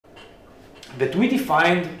that we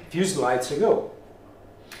defined a few slides ago.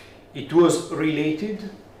 It was related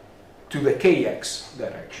to the kx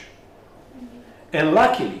direction. And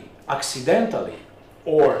luckily, accidentally,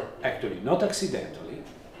 or actually not accidentally,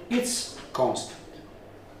 it's constant.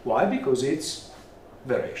 Why? Because it's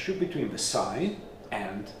the ratio between the sign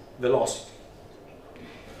and velocity.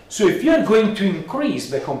 So if you are going to increase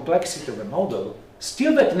the complexity of the model,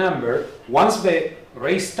 still that number, once the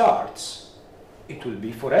race starts, it will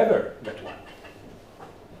be forever that one.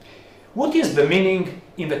 What is the meaning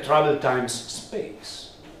in the travel times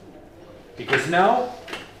space? Because now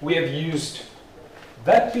we have used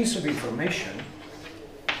that piece of information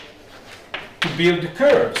to build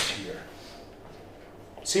curves here.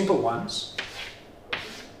 Simple ones.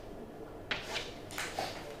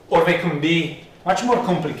 Or they can be much more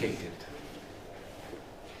complicated.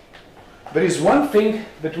 There is one thing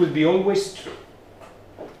that will be always true.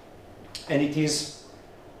 And it is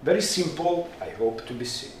very simple, I hope, to be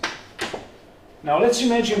seen. Now let's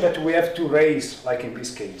imagine that we have two rays, like in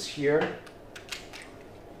this case here,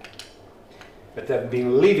 that have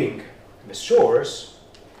been leaving the source,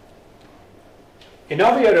 and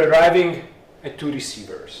now we are arriving at two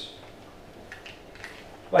receivers,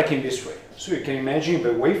 like in this way. So you can imagine the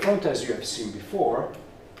wavefront as you have seen before,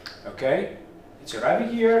 okay? It's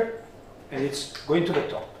arriving here, and it's going to the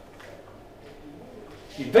top.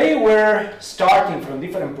 If they were starting from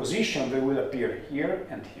different positions, they will appear here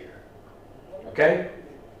and here, okay?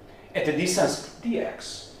 At a distance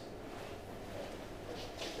dx.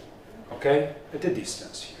 Okay, at a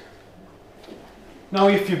distance here. Now,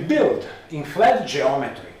 if you build in flat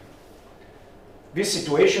geometry this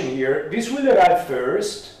situation here, this will arrive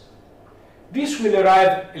first. This will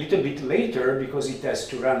arrive a little bit later because it has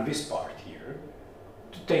to run this part here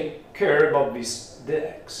to take care about this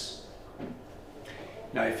dx.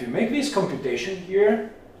 Now, if you make this computation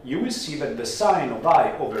here, you will see that the sine of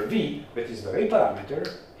I over v, that is the ray parameter,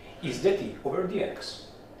 is dt over dx.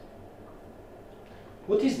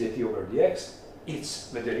 What is dt over dx? It's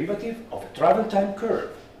the derivative of a travel time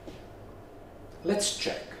curve. Let's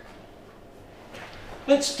check.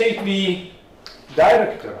 Let's take the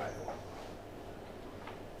direct arrival.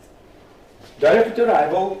 Direct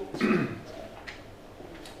arrival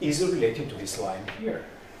is related to this line here.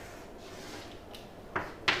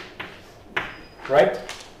 Right?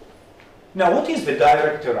 Now, what is the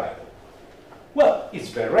direct arrival? Well,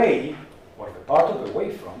 it's the ray, or the part of the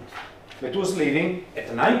wavefront, that was leaving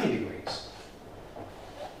at 90 degrees.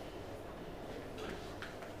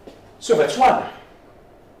 So that's one.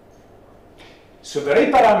 So the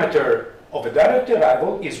ray parameter of a direct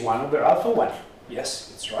arrival is 1 over alpha 1.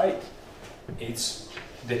 Yes, it's right. It's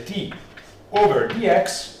the t over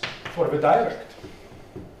dx for the direct.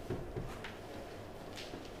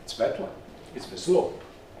 It's that one. It's the slope.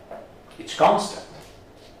 It's constant.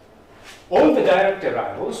 All the direct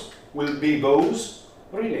arrivals will be those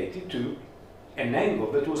related to an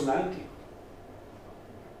angle that was 90.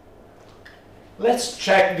 Let's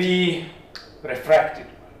check the refracted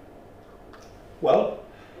one. Well,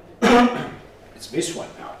 it's this one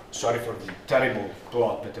now. Sorry for the terrible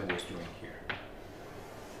plot that I was doing here.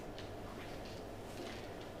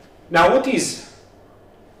 Now, what is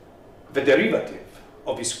the derivative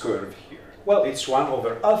of this curve here? Well, it's 1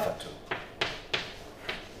 over alpha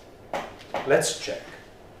 2. Let's check.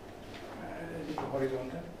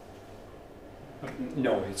 Horizontal?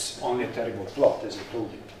 No, it's only a terrible plot, as I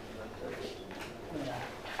told you.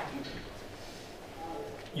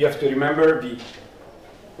 You have to remember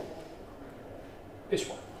this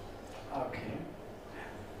one. Okay.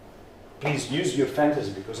 Please use your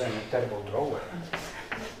fantasy because I'm a terrible drawer.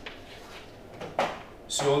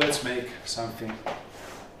 So let's make something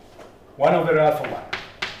 1 over alpha 1.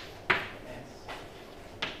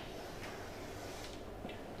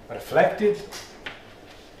 Reflected,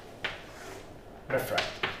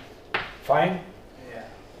 refracted. Fine? Yeah.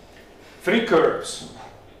 3 curves.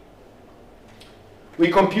 We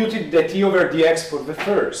computed the t over dx for the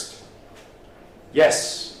first.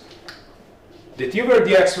 Yes. The t over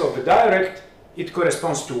dx of the direct, it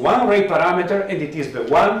corresponds to 1 ray parameter, and it is the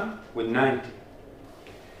one with 90.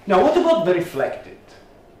 Now, what about the reflected?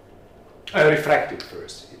 Refracted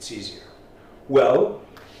first, it's easier. Well,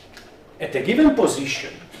 at a given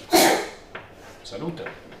position, salute.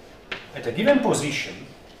 At a given position,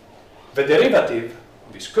 the derivative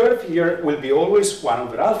of this curve here will be always 1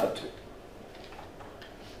 over alpha 2.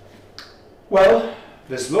 Well,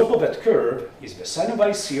 the slope of that curve is the sine of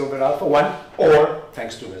IC over alpha 1, or,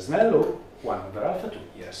 thanks to the Snell law, 1 over alpha 2,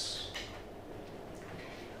 yes.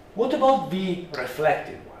 What about the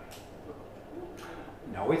reflected one?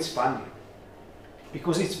 Now it's funny,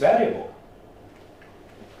 because it's variable.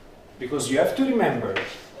 because you have to remember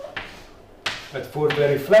that for the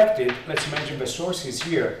reflected, let's imagine the source is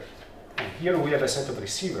here, and here we have a set of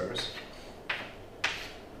receivers.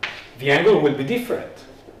 The angle will be different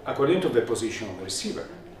according to the position of the receiver.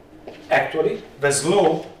 Actually, the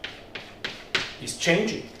slope is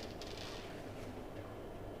changing,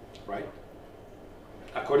 right?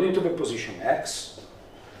 According to the position x,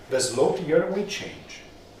 the slope here will change.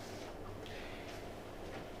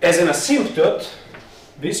 As an asymptote,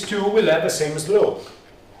 these two will have the same slope.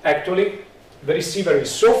 Actually, the receiver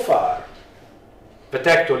is so far that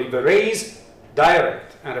actually the rays,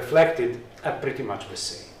 direct and reflected, are pretty much the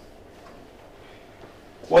same.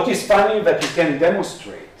 What is funny that you can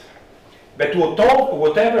demonstrate that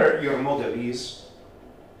whatever your model is,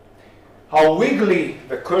 how wiggly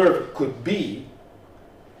the curve could be,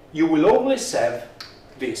 you will always have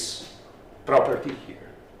this property here.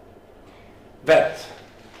 That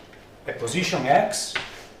at position x,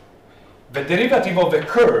 the derivative of the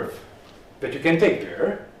curve that you can take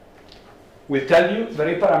there will tell you the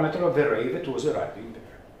ray parameter of the ray that was arriving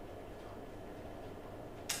there.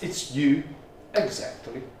 It's due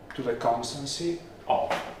exactly to the constancy of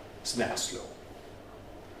Snell's law.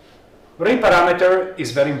 Ray parameter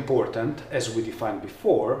is very important, as we defined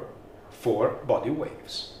before, for body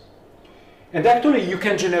waves. And actually, you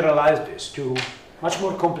can generalize this to much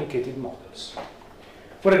more complicated models.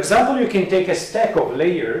 For example, you can take a stack of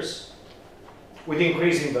layers with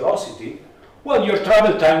increasing velocity. Well, your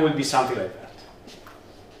travel time will be something like that,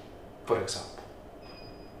 for example.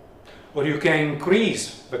 Or you can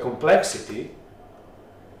increase the complexity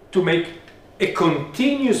to make a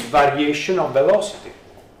continuous variation of velocity.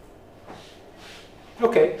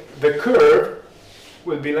 Okay, the curve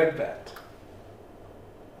will be like that.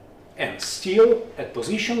 And still, at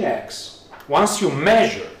position x, once you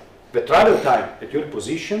measure the travel time at your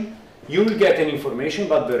position, you will get an information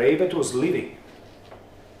about the ray that was leaving.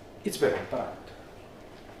 It's very apparent.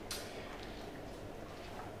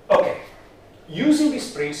 Okay, using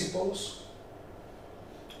these principles,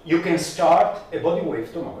 you can start a body wave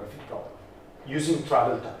tomography problem using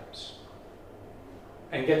travel times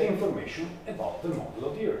and get information about the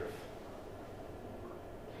model of the Earth.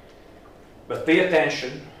 But pay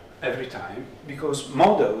attention every time, because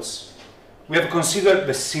models, we have considered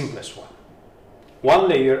the simplest one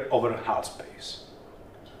layer over Hall space,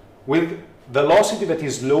 with velocity that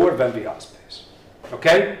is lower than the Hall space.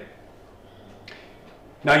 Okay?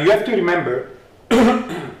 Now you have to remember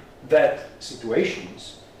that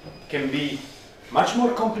situations can be much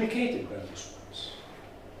more complicated than these ones.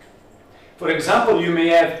 For example, you may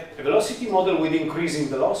have a velocity model with increasing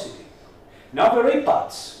velocity. Now the ray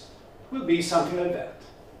paths will be something like that.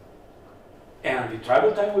 And the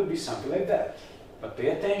travel time will be something like that. But pay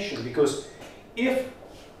attention, because if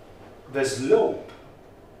the slope,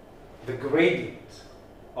 the gradient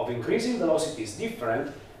of increasing velocity is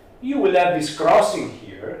different, you will have this crossing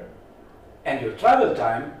here, and your travel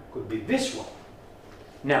time could be this one.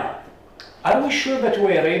 Now, are we sure that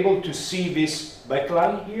we are able to see this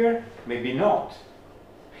backline here? Maybe not.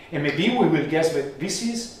 And maybe we will guess that this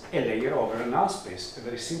is a layer over a null space, a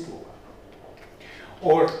very simple one.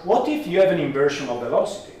 Or what if you have an inversion of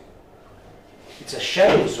velocity? It's a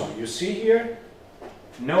shadow zone. You see here,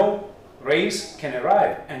 no rays can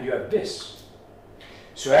arrive, and you have this.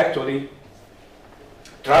 So actually,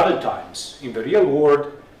 travel times in the real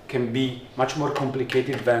world can be much more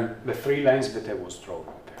complicated than the three lines that I was drawing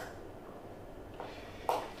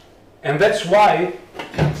there. And that's why,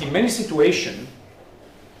 in many situations,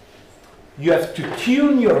 you have to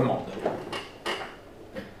tune your model,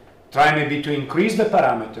 try maybe to increase the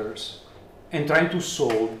parameters, and trying to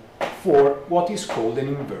solve for what is called an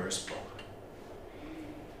inverse problem.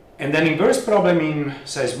 And an inverse problem in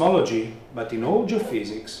seismology, but in all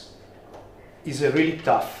geophysics, is a really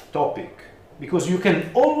tough topic, because you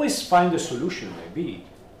can always find a solution, maybe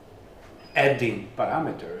adding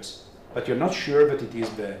parameters, but you're not sure that it is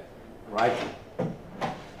the right one,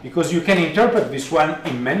 because you can interpret this one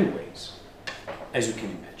in many ways, as you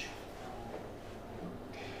can imagine.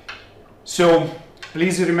 So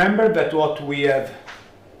please remember that what we have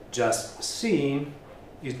just seen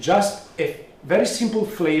is just a very simple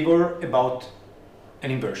flavor about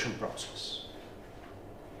an inversion process.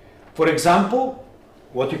 For example,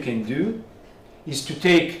 what you can do is to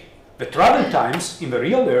take the travel times in the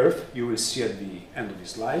real Earth, you will see at the end of the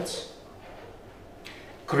slides,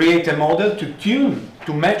 create a model to tune,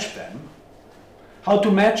 to match them. How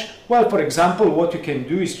to match? Well, for example, what you can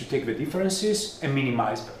do is to take the differences and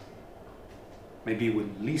minimize them. Maybe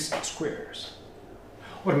with least squares,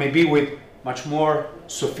 or maybe with much more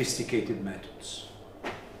sophisticated methods.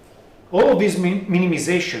 All of this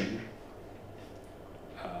minimization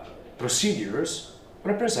procedures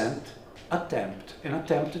represent an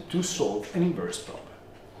attempt to solve an inverse problem.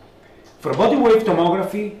 For body wave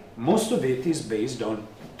tomography, most of it is based on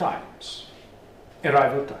times,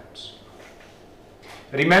 arrival times.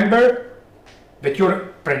 Remember that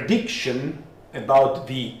your prediction about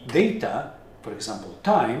the data, for example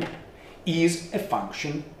time, is a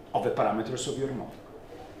function of the parameters of your model.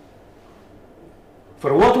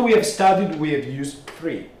 For what we have studied, we have used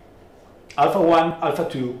three: alpha 1, alpha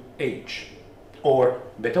 2, H, or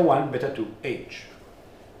beta 1, beta 2, H,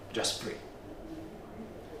 just three.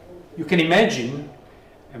 You can imagine,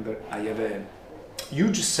 and I have a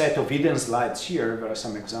huge set of hidden slides here, there are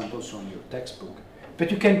some examples on your textbook, that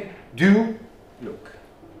you can do, look,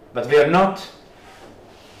 but they are not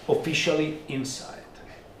officially inside.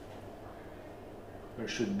 There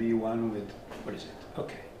should be one with, what is it?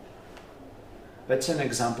 Okay. That's an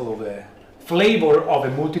example of a flavor of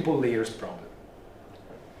a multiple layers problem.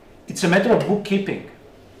 It's a matter of bookkeeping.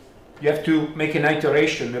 You have to make an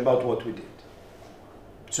iteration about what we did.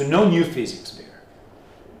 So no new physics there.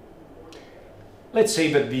 Let's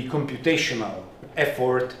say that the computational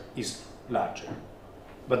effort is larger,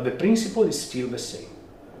 but the principle is still the same.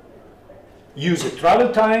 Use a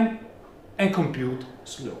travel time and compute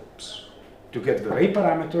slopes to get the ray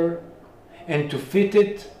parameter and to fit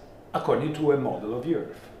it according to a model of the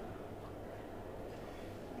Earth.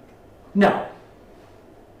 Now,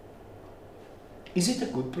 is it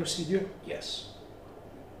a good procedure? Yes.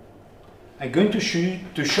 I'm going to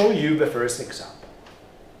show you the first example.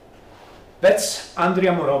 That's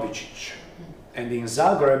Andrija Morovicic, and in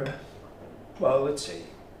Zagreb, well, let's say.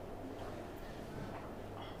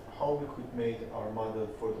 How we could make our model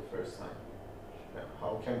for the first time?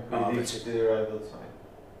 How can we predict the arrival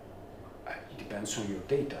time? It depends on your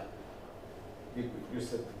data. You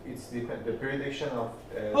said it's the prediction of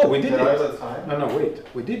we did the arrival time? No, wait.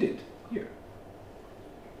 We did it here.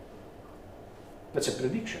 That's a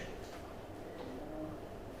prediction.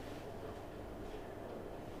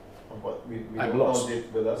 But we I'm don't lost. know the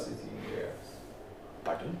velocity in the air.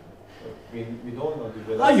 Pardon? We don't know the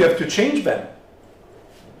velocity. You have to change them.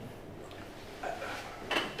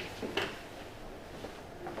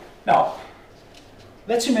 Now,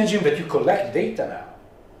 let's imagine that you collect data now.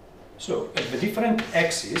 So, at the different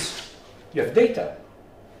axes, you have data,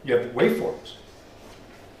 you have waveforms,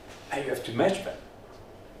 and you have to match them.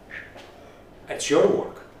 That's your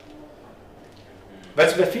work.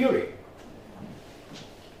 That's the theory.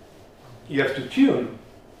 You have to tune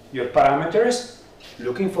your parameters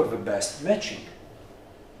looking for the best matching.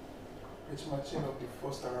 Which matching of the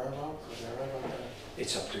first arrival to the arrival time?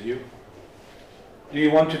 It's up to you. Do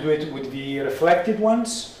you want to do it with the reflected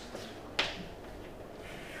ones?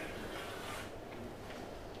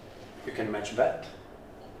 You can match that.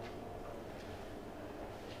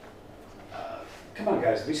 Come on,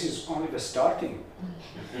 guys, this is only the starting.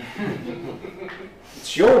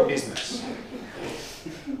 It's your business,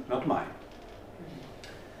 not mine.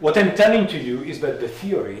 What I'm telling to you is that the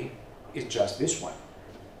theory is just this one.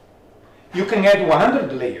 You can add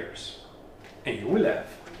 100 layers, and you will have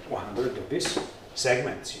 100 of these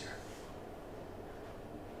segments here.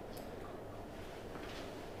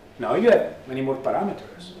 Now you have many more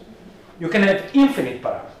parameters. You can have infinite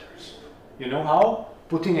parameters. You know how?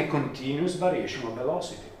 Putting a continuous variation of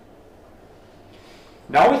velocity.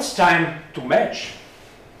 Now it's time to match.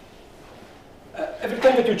 Every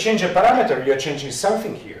time that you change a parameter, you're changing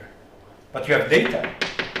something here. But you have data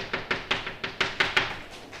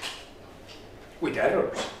with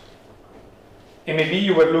errors. And maybe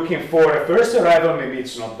you were looking for a first arrival, maybe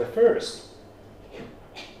it's not the first.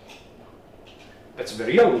 That's the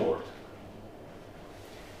real world.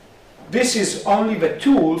 This is only the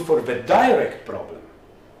tool for the direct problem.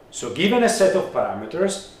 So given a set of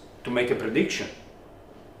parameters to make a prediction.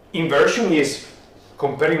 Inversion is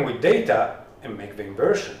comparing with data and make the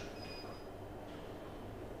inversion.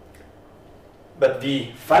 But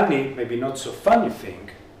the funny, maybe not so funny thing,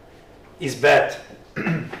 is that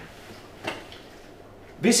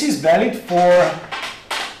this is valid for,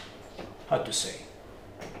 how to say,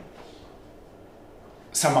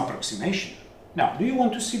 some approximation. Now, do you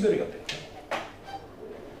want to see the real data?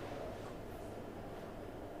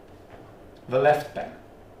 The left panel.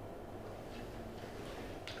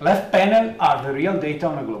 Left panel are the real data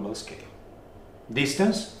on a global scale.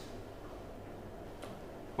 Distance.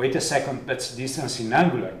 Wait a second, that's distance in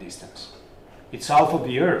angular distance. It's half of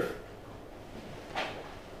the Earth.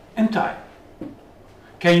 And time.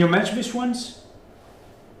 Can you match these ones?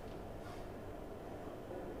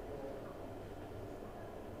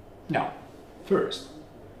 No. First,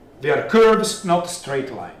 they are curves, not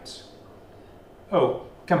straight lines. Oh,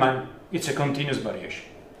 Come on, it's a continuous variation.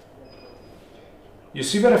 You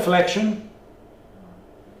see the reflection?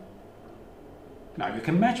 Now you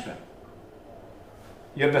can match them.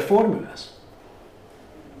 You have the formulas.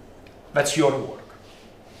 That's your work,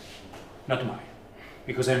 not mine,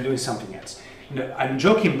 because I'm doing something else. No, I'm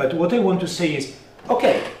joking, but what I want to say is,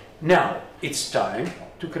 okay, now it's time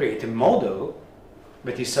to create a model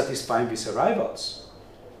that is satisfying these arrivals.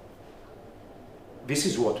 This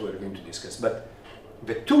is what we're going to discuss, but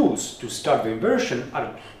the tools to start the inversion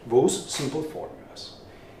are those simple formulas,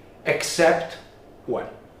 except one.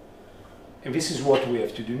 And this is what we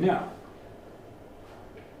have to do now.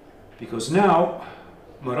 Because now,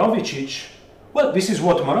 Morovicic, well, this is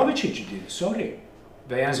what Morovicic did, sorry.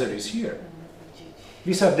 The answer is here.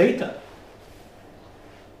 These are data.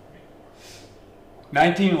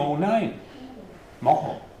 1909,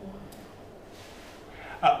 Moho.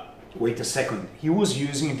 Wait a second, he was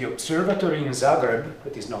using the observatory in Zagreb,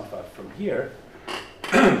 that is not far from here,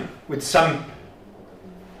 with some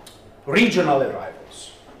regional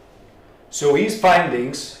arrivals. So his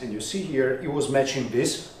findings, and you see here, he was matching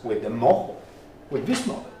this with the Moho, with this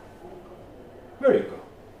model. There you go.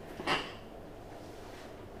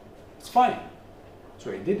 It's fine.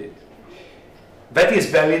 So he did it. That is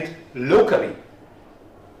valid locally,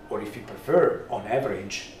 or if you prefer, on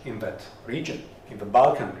average, in that region, in the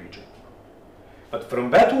Balkan region. But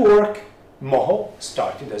from that work, Moho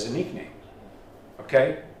started as a nickname.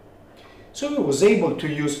 Okay? So he was able to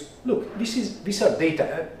use, look, these are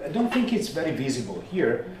data. I don't think it's very visible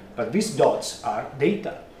here, but these dots are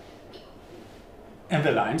data. And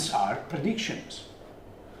the lines are predictions.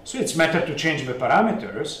 So it's matter to change the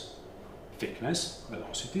parameters, thickness,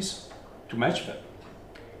 velocities, to match them.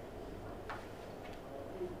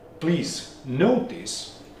 Please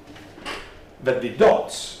notice that the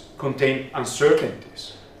dots contain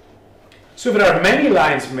uncertainties. So there are many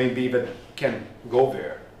lines maybe that can go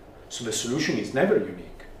there. So the solution is never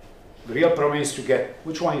unique. The real problem is to get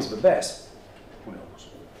which one is the best. Who knows?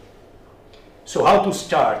 So how to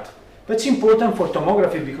start? That's important for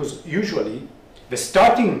tomography because usually the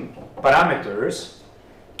starting parameters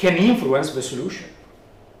can influence the solution.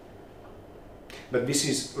 But this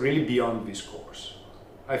is really beyond this course.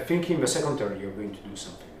 I think in the second term you're going to do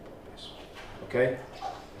something about this. Okay?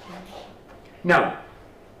 Now,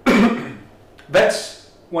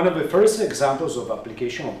 that's one of the first examples of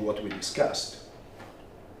application of what we discussed.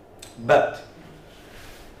 But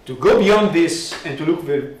to go beyond this and to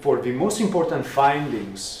look for the most important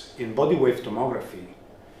findings in body wave tomography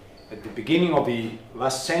at the beginning of the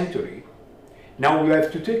last century, now we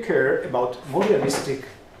have to take care about more realistic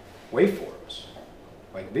waveforms,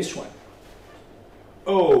 like this one.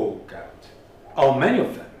 Oh God, how many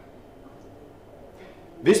of them?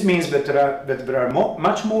 This means that there are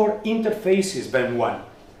much more interfaces than one.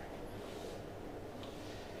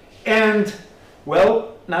 And,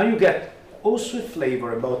 well, now you get also a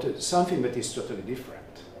flavor about something that is totally different.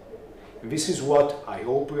 And this is what I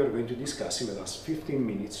hope we are going to discuss in the last 15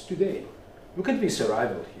 minutes today. Look at this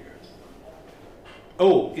arrival here.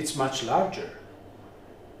 Oh, it's much larger.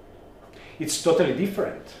 It's totally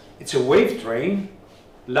different. It's a wave train,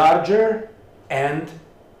 larger and,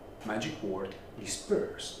 magic word,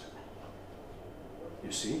 dispersed.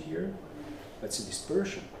 You see here? That's a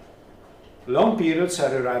dispersion. Long periods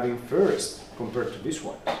are arriving first compared to this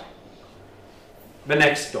one. The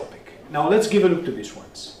next topic. Now let's give a look to these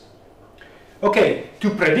ones. Okay, to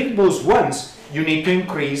predict those ones, you need to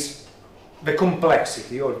increase the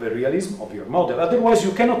complexity or the realism of your model. Otherwise,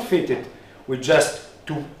 you cannot fit it with just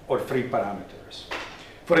 2 or 3 parameters.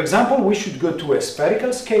 For example, we should go to a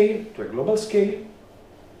spherical scale, to a global scale,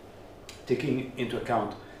 taking into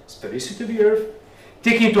account sphericity of the Earth,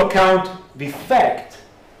 taking into account the fact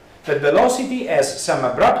that velocity has some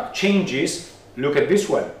abrupt changes. Look at this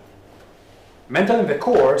one. Mantle in the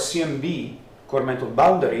core, CMB, core mantle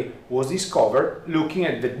boundary, was discovered looking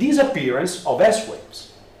at the disappearance of S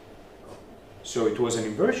waves. So it was an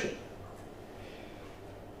inversion.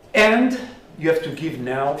 And you have to give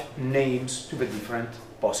now names to the different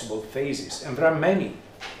possible phases. And there are many.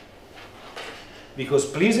 Because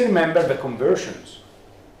please remember the conversions.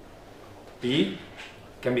 P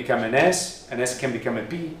can become an S can become a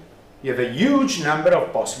P. You have a huge number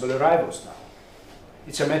of possible arrivals now.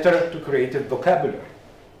 It's a matter to create a vocabulary.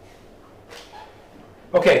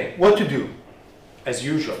 Okay, what to do? As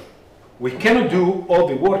usual, we cannot do all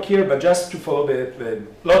the work here, but just to follow the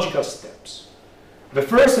logical steps. The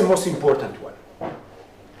first and most important one.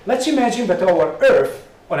 Let's imagine that our Earth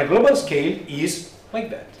on a global scale is like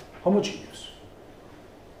that, homogeneous.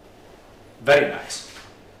 Very nice.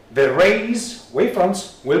 The rays,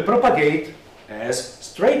 wavefronts, will propagate as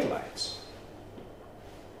straight lines.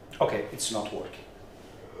 Okay, it's not working.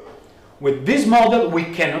 With this model, we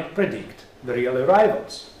cannot predict the real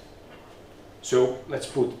arrivals. So let's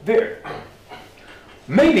put there.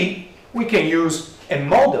 Maybe we can use a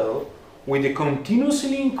model with a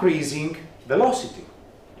continuously increasing velocity.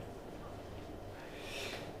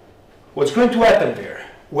 What's going to happen there?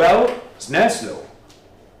 Well, Snell's law.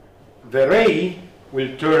 The ray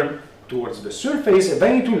will turn towards the surface and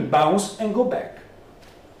then it will bounce and go back.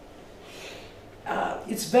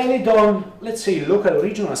 It's valid on, let's say, local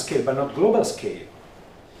regional scale, but not global scale,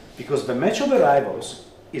 because the match of arrivals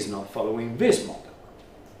is not following this model.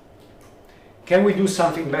 Can we do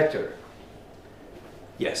something better?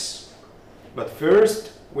 Yes, but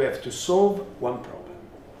first we have to solve one problem.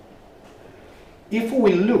 If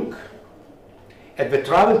we look at the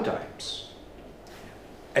travel times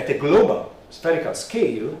at a global spherical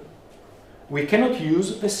scale, we cannot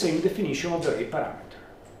use the same definition of the ray parameter.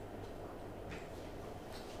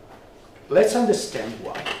 Let's understand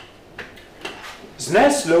why.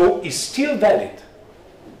 Snell's law is still valid.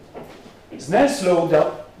 Snell's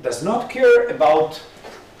law does not care about,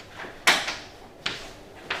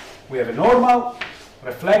 we have a normal,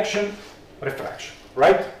 reflection, refraction,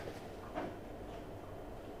 right?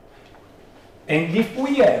 And if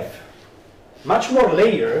we have much more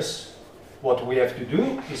layers, what we have to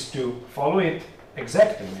do is to follow it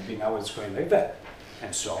exactly. Maybe now it's going like that,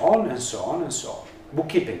 and so on, and so on, and so on.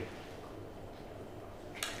 Bookkeeping.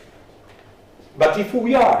 But if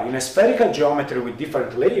we are in a spherical geometry with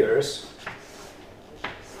different layers,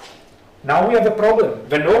 now we have a problem.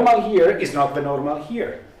 The normal here is not the normal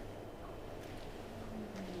here.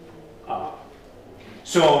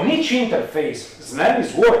 So on each interface, Snell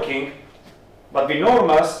is working, but the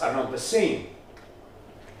normals are not the same.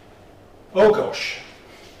 Oh gosh.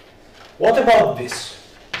 What about this?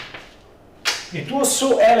 It was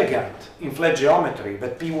so elegant in flat geometry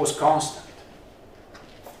that P was constant.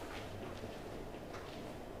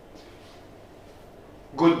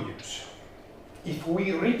 Good news. If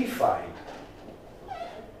we redefine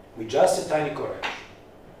with just a tiny correction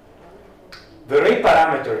the ray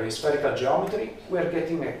parameter in spherical geometry, we are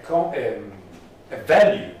getting a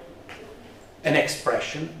value, an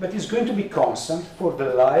expression that is going to be constant for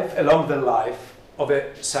the life, along the life of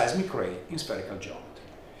a seismic ray in spherical geometry.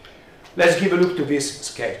 Let's give a look to this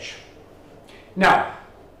sketch. Now,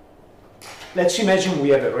 let's imagine we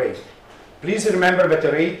have a ray. Please remember that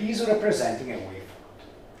a ray is representing a wave.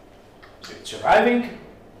 So it's arriving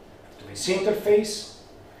to this interface.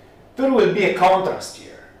 There will be a contrast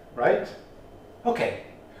here, right? Okay,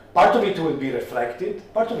 part of it will be reflected,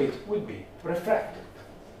 part of it will be refracted.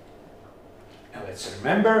 And let's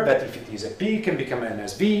remember that if it is a P, it can become an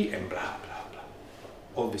SV, and blah, blah, blah.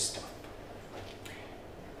 All this stuff.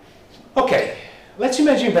 Okay, let's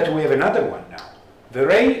imagine that we have another one now. The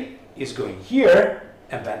ray is going here,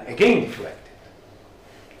 and then again reflected.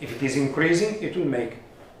 If it is increasing, it will make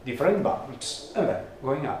different bumps, and then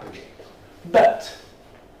going up again. But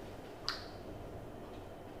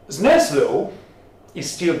Snell's law is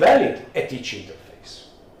still valid at each interface.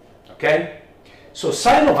 Okay? So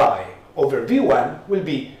sine of I over V1 will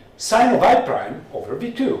be sine of I prime over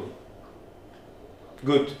V2.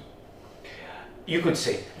 Good. You could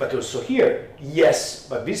say, but also here, yes,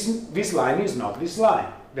 but this line is not this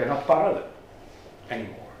line. They're not parallel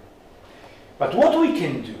anymore. But what we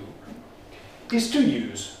can do is to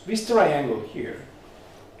use this triangle here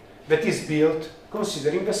that is built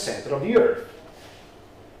considering the center of the Earth.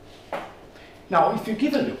 Now, if you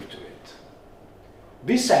give a look to it,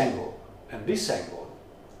 this angle and this angle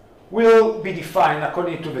will be defined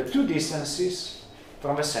according to the two distances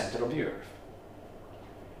from the center of the Earth.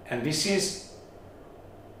 And this is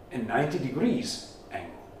a 90 degrees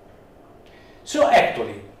angle. So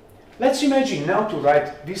actually, let's imagine now to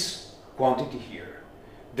write this quantity here.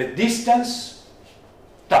 The distance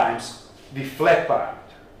times the flat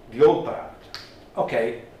parameter, the old parameter.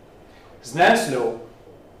 Okay, Snell's law.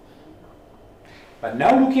 But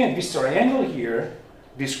now looking at this triangle here,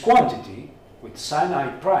 this quantity with sine I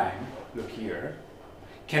prime, look here,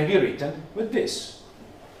 can be written with this.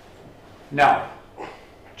 Now,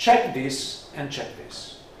 check this and check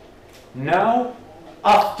this. Now,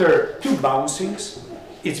 after two bouncings,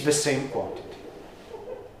 it's the same quantity.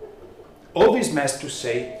 All this means to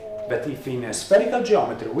say that if in a spherical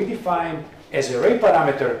geometry we define as a ray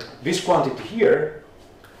parameter this quantity here,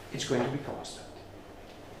 it's going to be constant.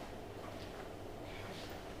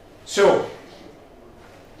 So,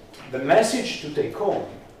 the message to take home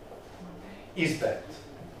is that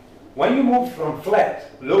when you move from flat,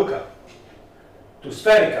 local, to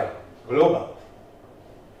spherical, global,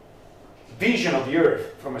 vision of the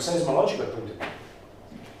Earth from a seismological point of view,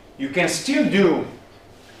 you can still do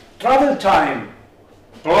travel time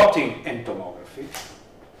plotting and tomography,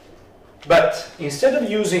 but instead of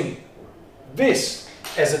using this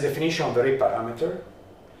as a definition of the rate parameter,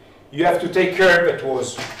 you have to take care that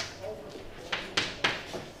was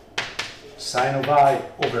sine of I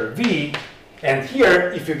over V, and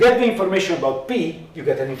here, if you get the information about P, you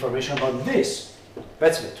get an information about this.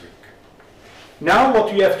 That's the trick. Now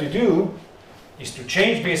what you have to do is to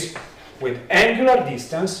change this with angular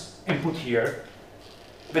distance and put here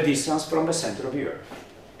the distance from the center of the Earth.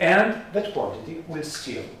 And that quantity will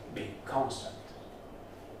still be constant.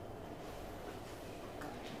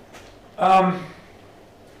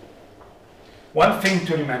 One thing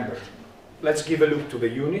to remember. Let's give a look to the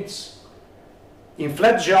units. In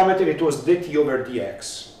flat geometry, it was dt over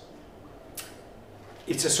dx.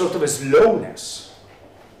 It's a sort of a slowness,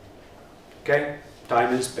 okay?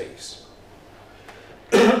 Time and space.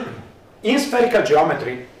 In spherical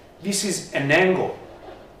geometry, this is an angle.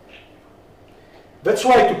 That's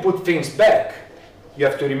why to put things back, you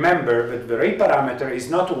have to remember that the rate parameter is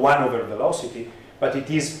not 1 over velocity, but it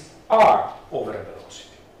is r over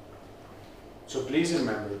velocity. So please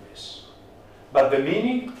remember this. But the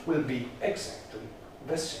meaning will be exactly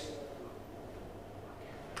the same.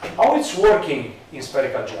 How it's working in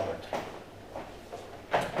spherical geometry?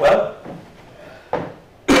 Well,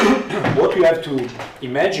 what we have to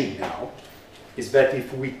imagine now is that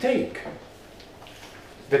if we take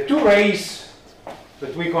the two rays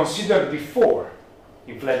that we considered before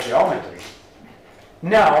in flat geometry,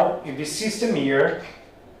 now in this system here,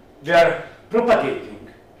 they are propagating,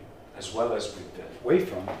 as well as with the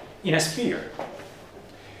wavefront, in a sphere.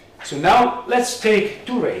 So now let's take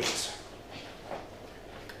two rays.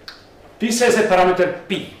 This has a parameter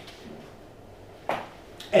P,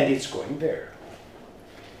 and it's going there.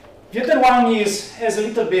 The other one has a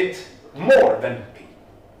little bit more than P,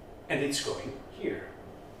 and it's going here.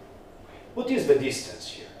 What is the distance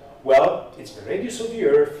here? Well, it's the radius of the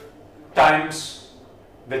Earth times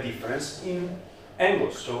the difference in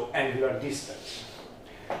angles, so angular distance.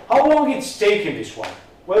 How long it's taking this one?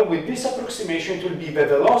 Well, with this approximation, it will be the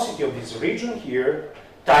velocity of this region here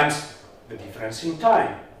times the difference in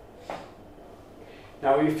time.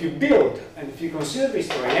 Now, if you build, and if you consider this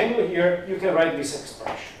triangle here, you can write this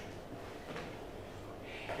expression.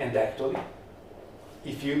 And actually,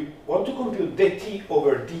 if you want to compute dt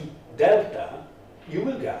over d delta, you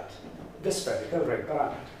will get the spherical rate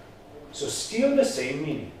parameter. So still the same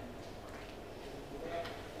meaning.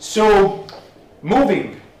 So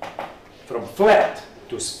moving from flat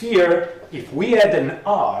to sphere, if we add an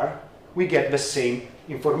r, we get the same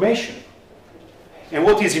information. And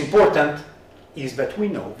what is important is that we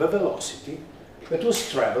know the velocity that was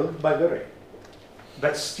traveled by the ray.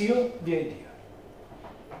 That's still the idea.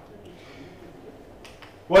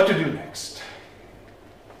 What to do next?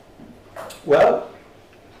 Well,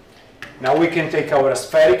 now we can take our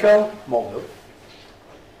spherical model.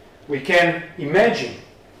 We can imagine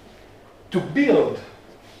to build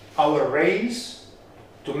our rays,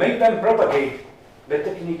 to make them propagate. The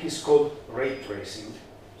technique is called ray tracing.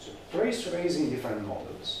 So trace rays in different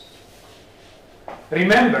models.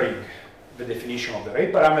 Remembering the definition of the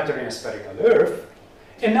ray parameter in a spherical Earth,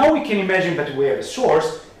 and now we can imagine that we have a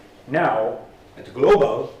source. Now, at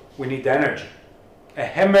global, we need energy. A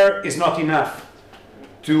hammer is not enough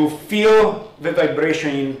to feel the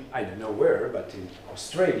vibration in, I don't know where, but in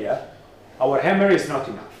Australia. Our hammer is not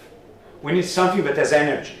enough. We need something that has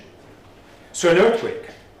energy. So an earthquake.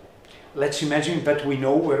 Let's imagine that we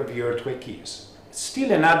know where the earthquake is. It's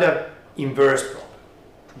still another inverse problem.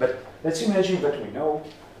 But let's imagine that we know,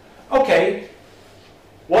 okay,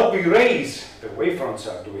 what the rays, the wavefronts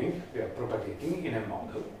are doing, they are propagating in a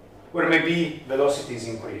model where maybe velocity is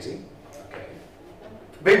increasing. Okay.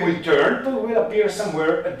 They will turn, they will appear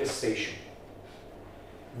somewhere at the station.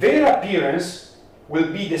 Their appearance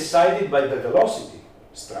will be decided by the velocity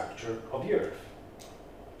structure of the Earth.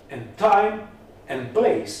 And time and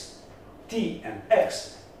place, t and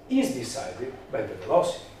x, is decided by the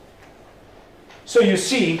velocity. So you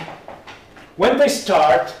see, when they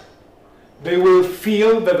start, they will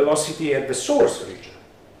feel the velocity at the source region.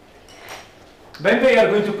 Then they are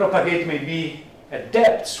going to propagate maybe at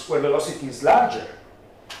depths where velocity is larger.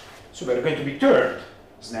 So they're going to be turned,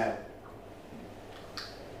 snap.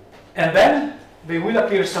 And then they will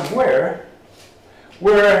appear somewhere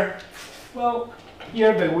where, well,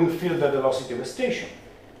 here they will feel the velocity of the station.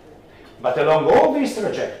 But along all this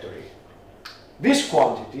trajectory, this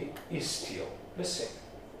quantity is still the same.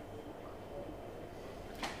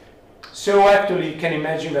 So actually you can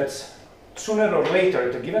imagine that sooner or later,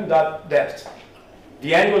 at a given depth,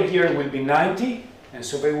 the angle here will be 90, and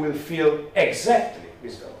so they will feel exactly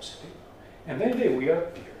this velocity, and then they will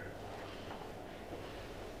appear.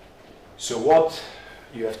 So what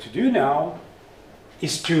you have to do now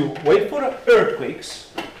is to wait for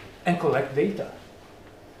earthquakes and collect data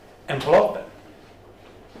and plot them.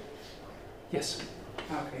 Yes?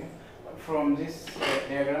 Okay. From this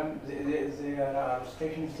diagram, there are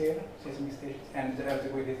stations here, seismic stations, and the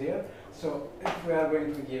earthquake is here. So if we are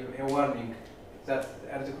going to give a warning that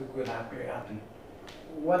earthquake will happen,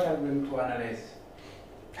 what are we going to analyze?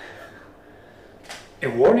 A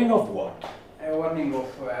warning of what? A warning of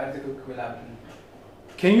earthquake will happen.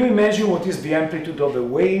 Can you imagine what is the amplitude of the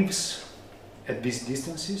waves at these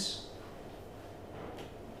distances?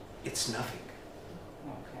 It's nothing.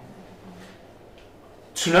 Okay.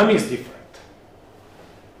 Tsunami is different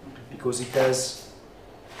because it has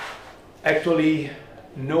actually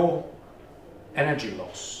no energy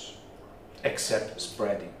loss except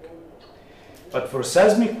spreading. But for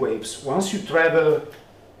seismic waves, once you travel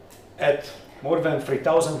at more than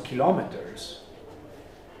 3,000 kilometers,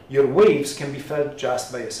 your waves can be felt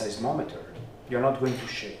just by a seismometer. You're not going to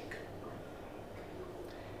shake.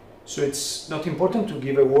 So it's not important to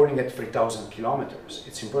give a warning at 3,000 kilometers.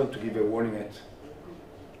 It's important to give a warning at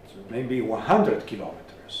maybe 100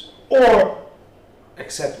 kilometers. Or,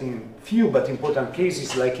 except in few but important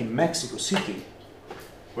cases like in Mexico City,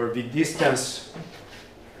 where the distance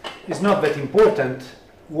is not that important,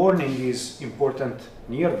 warning is important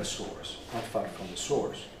near the source, not far from the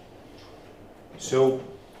source. So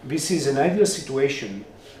this is an ideal situation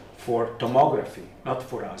for tomography, not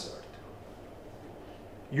for hazard.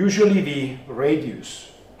 Usually the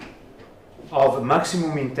radius of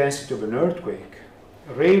maximum intensity of an earthquake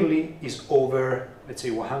rarely is over, let's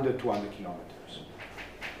say, 100, 200 kilometers.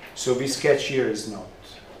 So this sketch here is not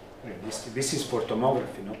realistic. This is for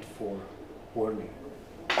tomography, not for warning.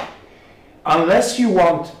 Unless you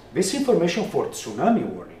want this information for tsunami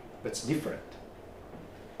warning, that's different.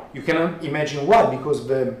 You can imagine why, because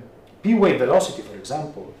the P wave velocity, for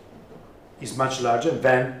example, is much larger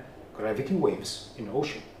than gravity waves in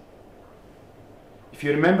ocean. If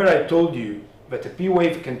you remember, I told you that a P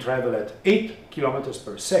wave can travel at 8 kilometers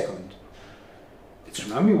per second. The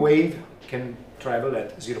tsunami wave can travel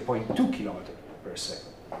at 0.2 kilometers per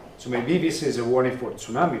second. So maybe this is a warning for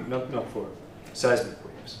tsunami, not for seismic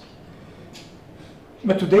waves.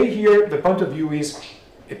 But today here, the point of view is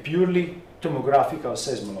a purely tomographical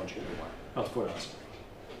seismological one, not for us.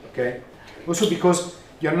 Okay? Also because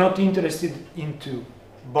you're not interested into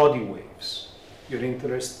body waves. You're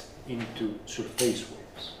interested into surface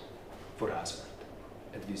waves for hazard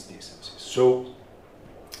at these distances. So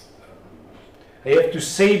I have to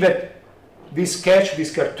say that this sketch,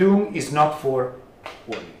 this cartoon, is not for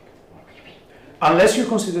warning, unless you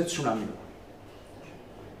consider tsunami warning.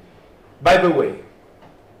 By the way,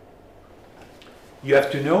 you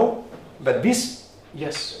have to know that this,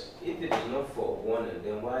 yes? If it is not for warning,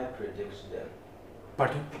 then why predict them?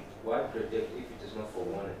 Pardon? Why predict if it is not for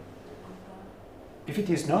warning? If it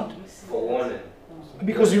is not? For warning.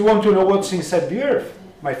 Because you want to know what's inside the earth,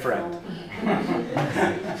 my friend.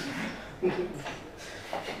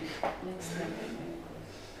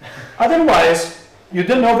 Otherwise, you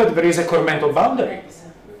don't know that there is a core mental boundary.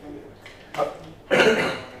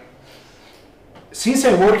 Since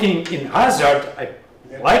I'm working in hazard, I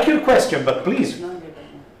like your question, but please,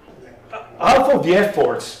 half of the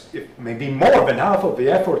efforts, maybe more than half of the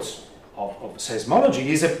efforts of seismology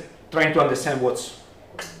is trying to understand what's...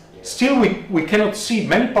 Still, we cannot see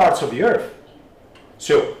many parts of the earth.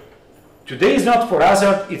 So, today is not for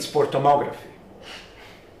hazard, it's for tomography.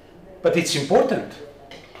 But it's important.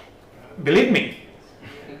 Believe me.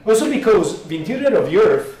 Also because the interior of the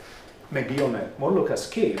earth, maybe on a more local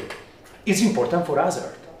scale, is important for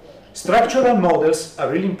hazard. Structural models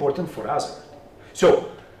are really important for hazard.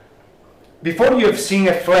 So, before you have seen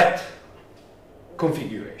a flat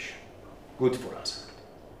configuration, good for hazard.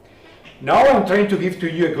 Now I'm trying to give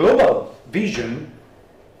to you a global vision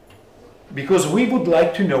because we would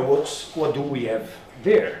like to know what do we have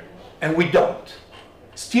there. And we don't.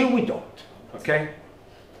 Still we don't. Okay?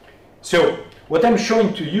 So, what I'm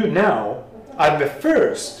showing to you now are the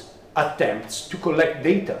first attempts to collect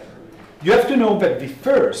data. You have to know that the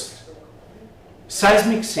first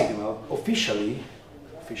seismic signal officially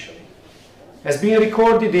has been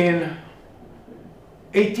recorded in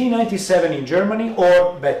 1897 in Germany,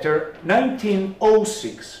 or better,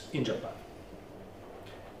 1906 in Japan.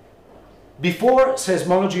 Before,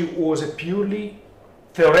 seismology was a purely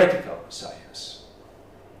theoretical science.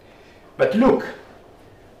 But look,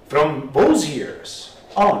 from those years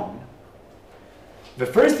on, the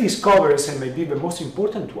first discoveries, and maybe the most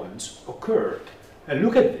important ones, occurred. And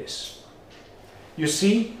look at this. You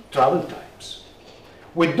see travel times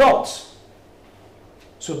with dots.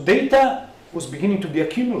 So data was beginning to be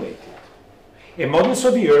accumulated. And models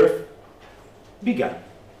of the Earth began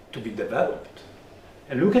to be developed.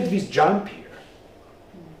 And look at this jump here.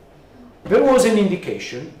 There was an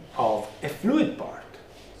indication of a fluid part,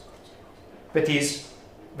 that is,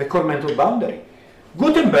 the core mental boundary.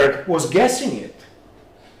 Gutenberg was guessing it.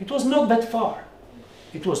 It was not that far.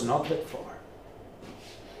 It was not that far.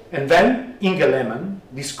 And then Inge Lehmann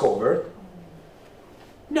discovered,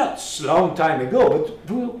 not a long time ago,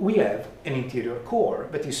 but we have an interior core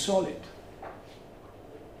that is solid.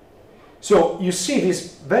 So you see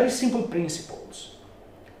these very simple principles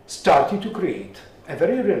starting to create a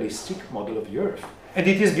very realistic model of the Earth. And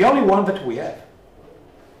it is the only one that we have.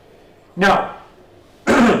 Now,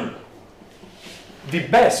 the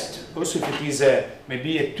best, also if it is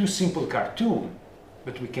maybe a too simple cartoon,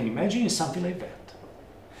 but we can imagine something like that.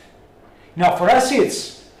 Now, for us,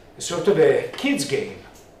 it's a sort of a kid's game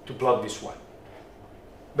to plot this one.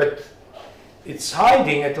 But it's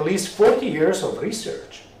hiding at least 40 years of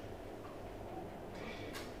research.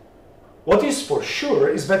 What is for sure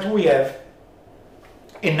is that we have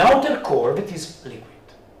an outer core that is liquid.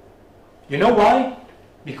 You know why?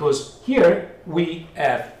 Because here we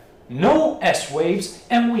have no S waves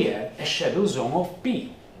and we have a shadow zone of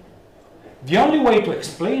P. The only way to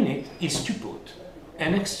explain it is to put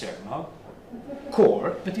an external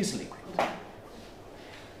core that is liquid.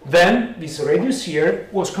 Then this radius here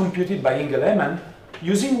was computed by Inge Lehmann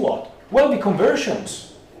using what? Well, the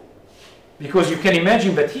conversions. Because you can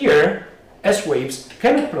imagine that here S waves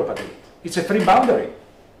cannot propagate. It's a free boundary.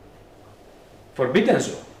 Forbidden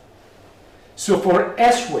zone. So for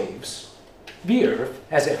S waves, the Earth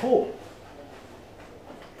has a hole.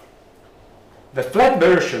 The flat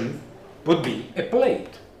version would be a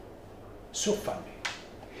plate. So funny.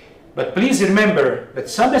 But please remember that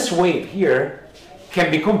some S wave here can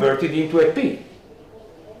be converted into a P.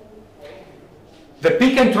 The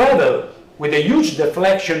P can travel with a huge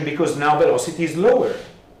deflection because now velocity is lower.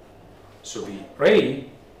 So the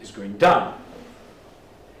ray is going down.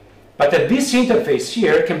 But at this interface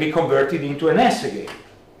here can be converted into an S again.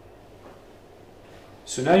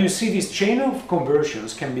 So now you see this chain of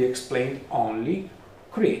conversions can be explained only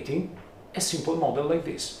creating a simple model like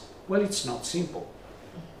this. Well, it's not simple.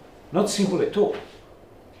 Not simple at all.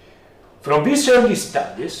 From these early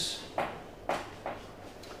studies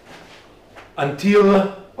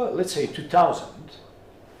until, well, let's say 2000,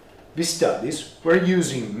 these studies were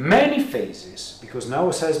using many phases, because now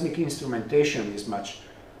seismic instrumentation is much,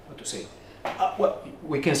 how to say, well,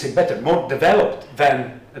 we can say better, more developed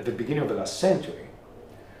than at the beginning of the last century.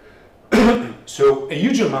 So a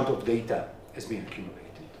huge amount of data has been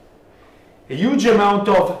accumulated. A huge amount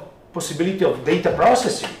of possibility of data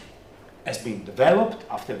processing has been developed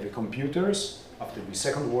after the computers, after the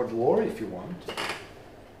Second World War, if you want.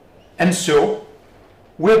 And so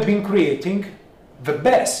we have been creating the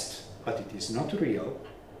best, but it is not real,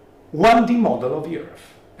 1D model of the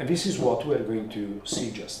Earth. And this is what we are going to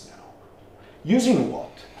see just now. Using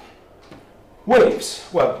what? Waves.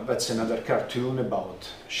 Well, that's another cartoon about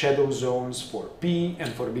shadow zones for P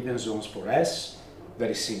and forbidden zones for S.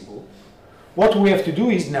 Very simple. What we have to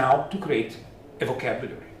do is now to create a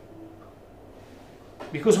vocabulary.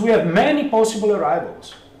 Because we have many possible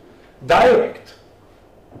arrivals. Direct,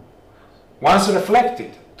 once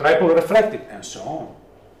reflected, triple reflected, and so on.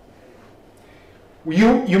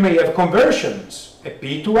 You may have conversions, a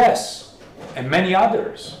P to S, and many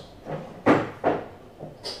others.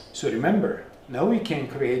 So remember, now we can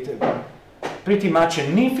create pretty much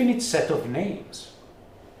an infinite set of names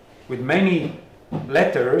with many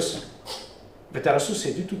letters that are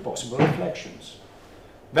associated to possible reflections.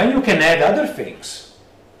 Then you can add other things,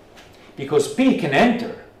 because P can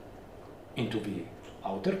enter into the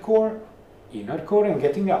outer core, inner core, and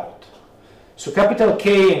getting out. So capital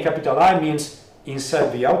K and capital I means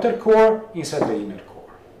inside the outer core, inside the inner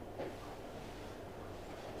core.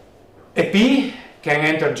 A P can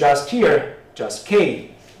enter just here, just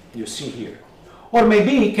K, you see here. Or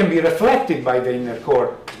maybe it can be reflected by the inner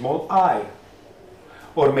core, small I.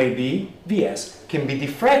 Or maybe the S can be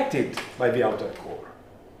diffracted by the outer core.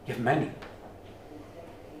 You have many.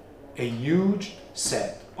 A huge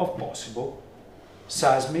set of possible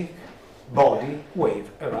seismic body wave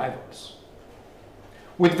arrivals.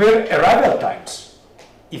 With their arrival times,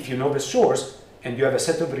 if you know the source and you have a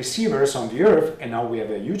set of receivers on the Earth, and now we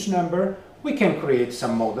have a huge number, we can create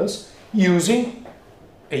some models using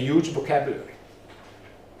a huge vocabulary.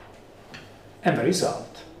 And the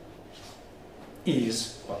result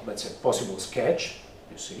is, well, that's a possible sketch,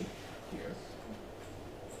 you see here.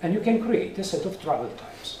 And you can create a set of travel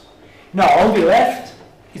times. Now, on the left,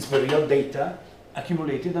 it's the real data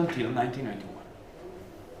accumulated until 1991.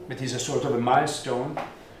 That is a sort of a milestone,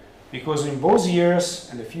 because in those years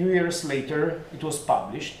and a few years later, it was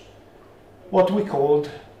published what we called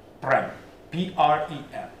PREM,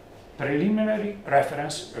 P-R-E-M, Preliminary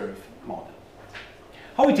Reference Earth Model.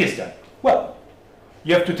 How it is done? Well,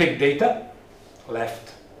 you have to take data,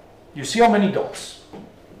 left. You see how many dots?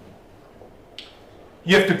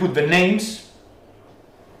 You have to put the names,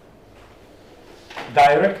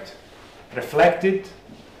 direct, reflected,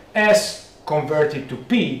 as converted to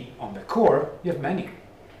P on the core, you have many.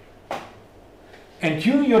 And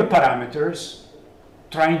tune your parameters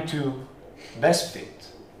trying to best fit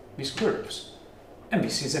these curves. And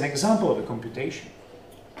this is an example of a computation.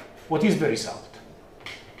 What is the result?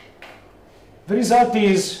 The result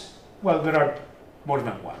is, well, there are more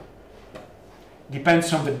than one.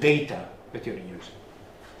 Depends on the data that you're using.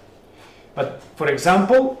 But for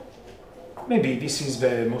example, maybe this is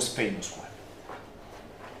the most famous one.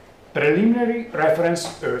 Preliminary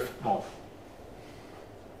Reference Earth Model.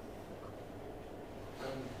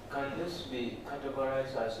 Can this be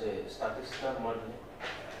categorized as a statistical model?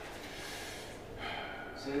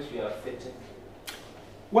 Since we are fitting.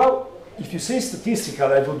 Well, if you say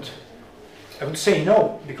statistical, I would say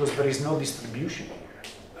no, because there is no distribution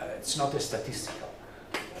here. It's not a statistical.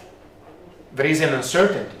 There is an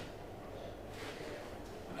uncertainty.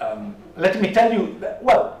 Let me tell you, that,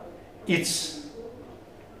 well, it's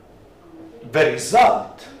the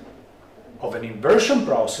result of an inversion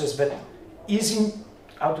process that is in,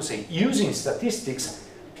 how to say, using statistics,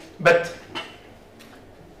 but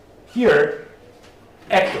here,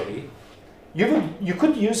 actually, you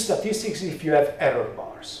could use statistics if you have error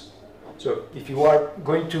bars. So if you are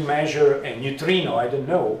going to measure a neutrino, I don't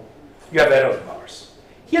know, you have error bars.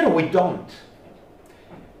 Here we don't.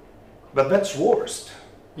 But that's worst.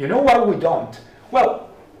 You know why we don't? Well,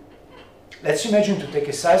 let's imagine to take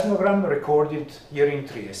a seismogram recorded here in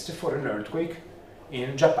Trieste for an earthquake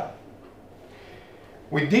in Japan.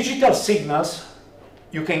 With digital signals,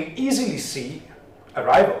 you can easily see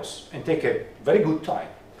arrivals and take a very good time.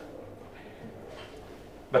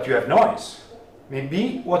 But you have noise.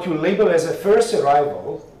 Maybe what you label as a first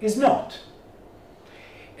arrival is not.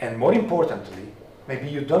 And more importantly, maybe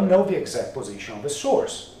you don't know the exact position of the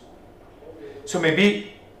source. So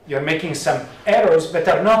maybe you're making some errors that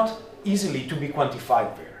are not easily to be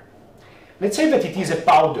quantified there. Let's say that it is a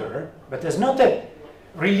powder, but there's not a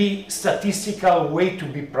really statistical way to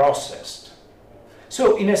be processed.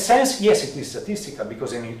 So in a sense, yes, it is statistical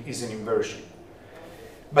because it is an inversion.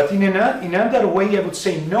 But in another way, I would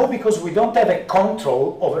say no, because we don't have a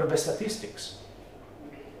control over the statistics.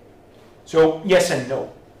 So yes and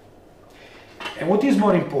no. And what is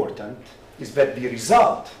more important is that the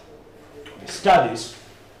result of the studies,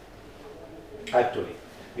 actually,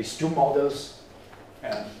 these two models,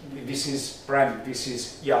 this is PREM, this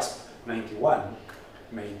is IASP-91,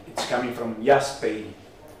 it's coming from IASP,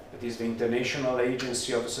 that is the International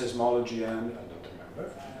Agency of Seismology, and I don't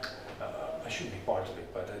remember. I should be part of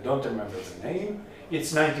it, but I don't remember the name.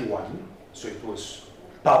 It's 91, so it was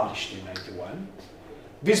published in 91.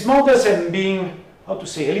 These models have been, how to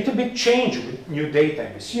say, a little bit changed with new data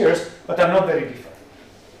in these years, but are not very different.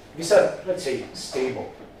 These are, let's say,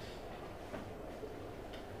 stable.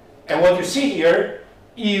 And what you see here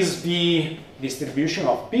is the distribution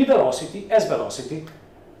of P velocity, S velocity,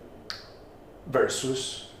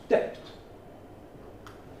 versus depth.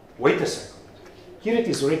 Wait a second. Here it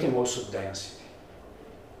is written also density.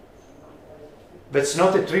 That's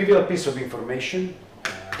not a trivial piece of information.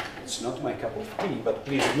 It's not my cup of tea, but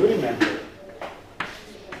please do remember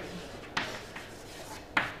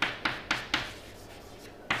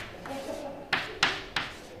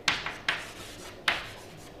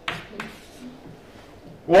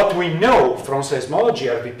what we know from seismology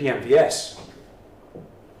are VP and VS.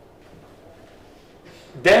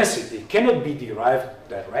 Density cannot be derived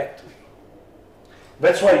directly.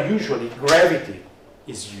 That's why usually gravity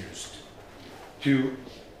is used to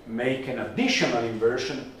make an additional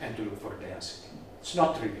inversion and to look for density. It's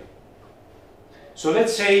not trivial. So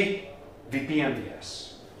let's say VP and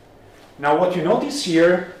VS. Now what you notice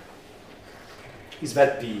here is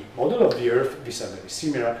that the model of the Earth, these are very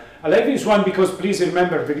similar. I like this one because please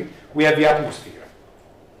remember we have the atmosphere.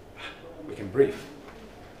 We can breathe.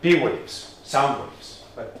 P waves, sound waves,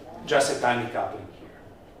 but just a tiny coupling here.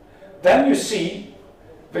 Then you see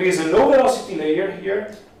there is a low velocity layer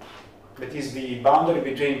here that is the boundary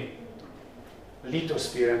between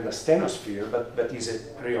lithosphere and asthenosphere, but is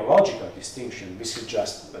a rheological distinction. This is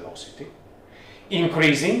just velocity.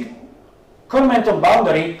 Increasing, core mental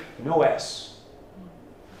boundary, no S.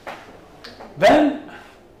 Then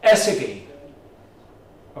S again,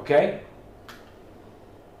 okay?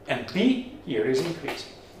 And P here is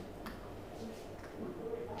increasing.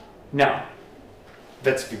 Now,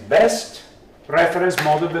 that's the best reference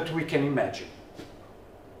model that we can imagine,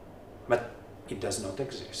 but it does not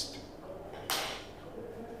exist.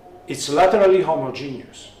 It's laterally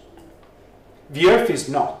homogeneous. The Earth is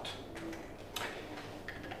not.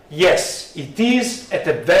 Yes, it is at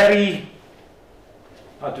a very,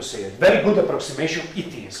 how to say it, very good approximation,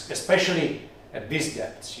 it is, especially at these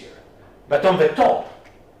depths here. But on the top,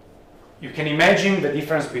 you can imagine the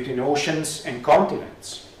difference between oceans and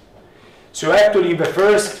continents. So actually, in the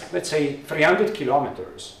first, let's say, 300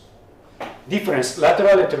 kilometers, difference,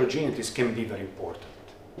 lateral heterogeneities can be very important.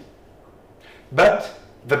 But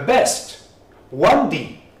the best,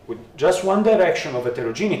 1D, with just one direction of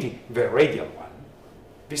heterogeneity, the radial one,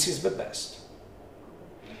 this is the best.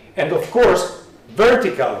 And of course,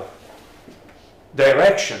 vertical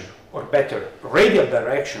direction, or better, radial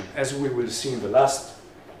direction, as we will see in the last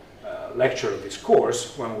lecture of this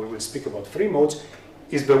course, when we will speak about free modes,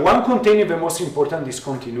 is the one containing the most important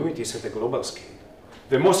discontinuities at a global scale.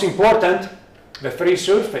 The most important, the free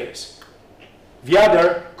surface. The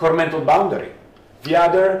other, core mental boundary. The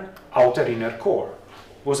other, outer inner core.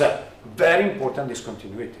 Those are very important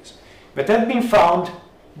discontinuities that have been found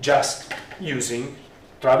just using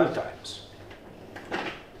travel times.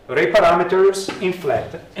 Ray parameters in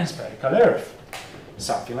flat and spherical Earth.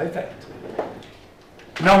 Something like that.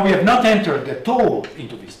 Now, we have not entered at all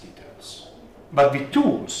into these details, but the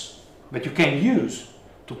tools that you can use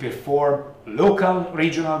to perform local,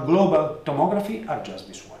 regional, global tomography are just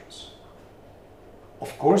these ones.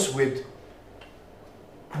 Of course, with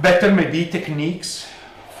better maybe techniques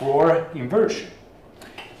for inversion.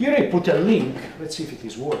 Here I put a link, let's see if it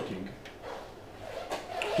is working,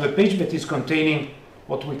 to a page that is containing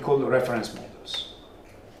what we call reference models.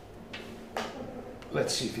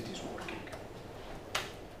 Let's see if it is working.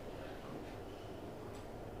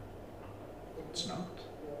 It's not.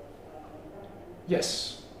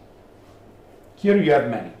 Yes. Here you have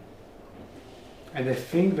many. And I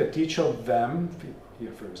think that each of them,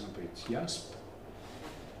 here for example it's IASP,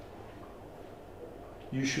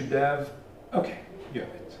 you should have, okay, you have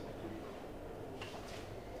it.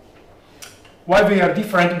 Why they are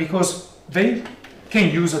different? Because they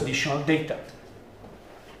can use additional data.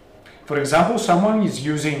 For example, someone is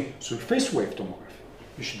using surface wave tomography.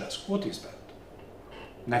 You should ask, what is that?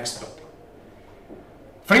 Next topic.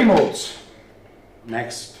 Free modes,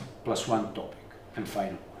 next +1 topic, and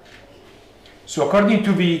final one. So according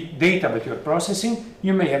to the data that you're processing,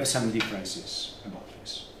 you may have some differences about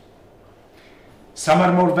this. Some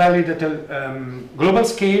are more valid at a global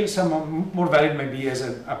scale, some are more valid maybe as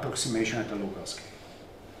an approximation at a local scale.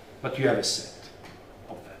 But you have a set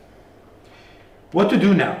of them. What to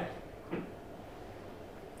do now?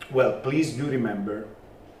 Well, please do remember,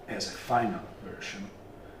 as a final version,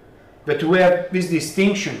 that we have this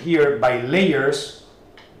distinction here by layers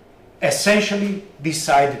essentially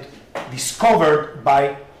discovered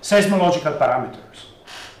by seismological parameters,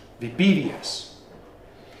 the PVS.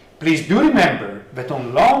 Please do remember that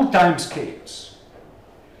on long time scales,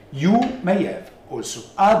 you may have also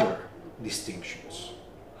other distinctions,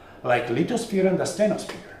 like lithosphere and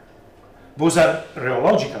asthenosphere. Those are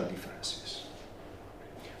rheological differences.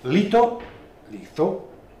 Litho,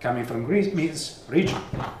 coming from Greece, means region.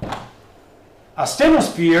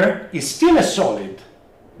 Asthenosphere is still a solid,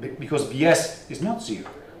 because BS is not zero,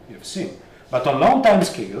 you have seen. But on long time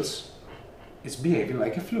scales, it's behaving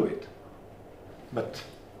like a fluid. But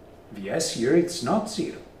BS here, it's not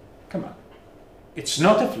zero. Come on. It's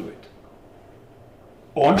not a fluid.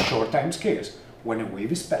 On short time scales, when a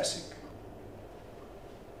wave is passing.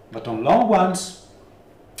 But on long ones,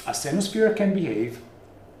 asthenosphere can behave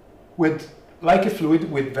like a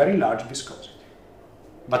fluid with very large viscosity.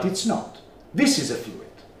 But it's not. This is a fluid.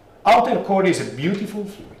 Outer core is a beautiful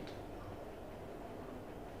fluid.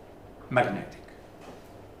 Magnetic.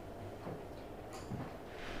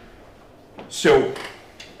 So,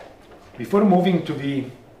 before moving to the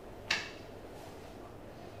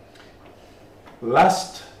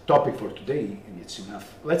last topic for today, and it's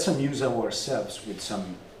enough, let's amuse ourselves with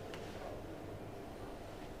some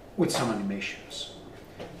animations.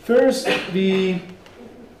 First,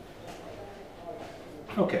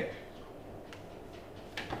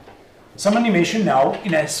 some animation now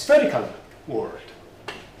in a spherical world,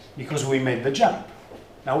 because we made the jump.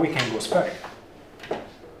 Now we can go spherical.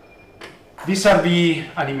 These are the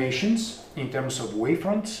animations in terms of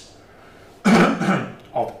wavefronts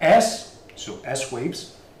of S, so S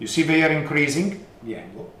waves. You see they are increasing the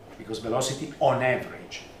angle because velocity on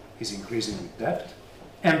average is increasing with depth.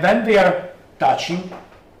 And then they are touching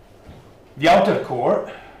the outer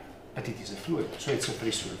core, but it is a fluid, so it's a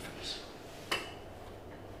free surface.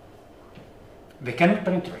 They cannot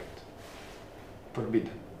penetrate,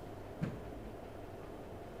 forbidden.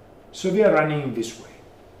 So they are running in this way.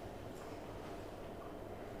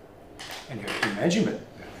 And you have to imagine that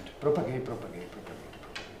they're going to propagate, propagate, propagate,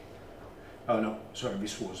 propagate. Oh no, sorry,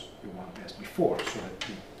 this was the one test before, so let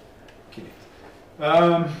me kill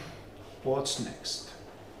it. What's next?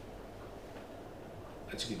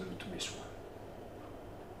 Let's give a look to this one.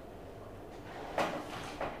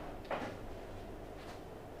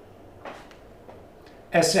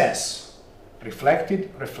 SS,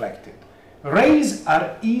 reflected, reflected. Rays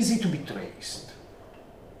are easy to be traced.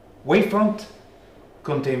 Wavefront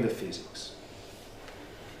contain the physics.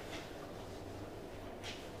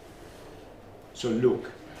 So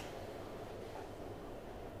look,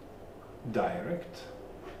 direct.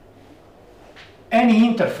 Any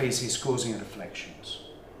interface is causing reflections.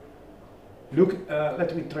 Look,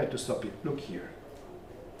 let me try to stop it. Look here.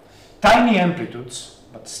 Tiny amplitudes,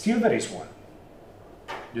 but still there is one,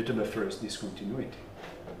 due to the first discontinuity.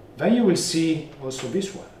 Then you will see also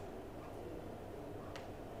this one.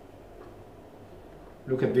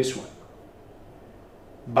 Look at this one.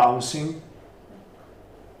 Bouncing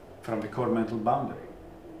from the core mental boundary.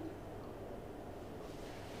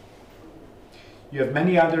 You have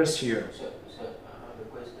many others here. So I have a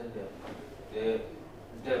question there.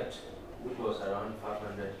 The depth, which was around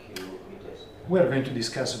 500 kilometers. We are going to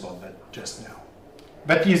discuss about that just now.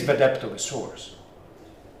 That is the depth of a source.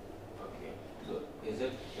 Okay. So is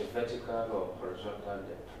it a vertical or horizontal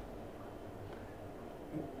depth?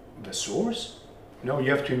 The source? No,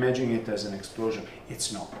 you have to imagine it as an explosion.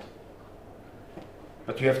 It's not.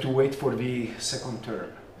 But you have to wait for the second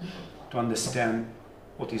term to understand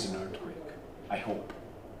what is an earthquake, I hope.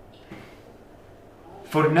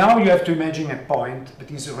 For now, you have to imagine a point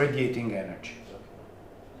that is radiating energy.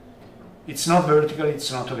 It's not vertical,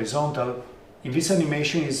 it's not horizontal. In this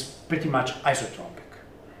animation, it's pretty much isotropic.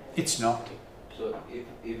 It's not. So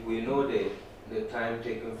if we know the time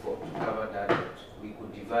taken to cover that depth, we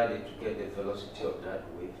could divide it to get the velocity of that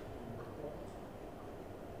wave.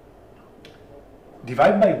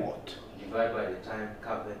 Divide by what? Divide by the time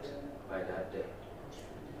covered by that depth.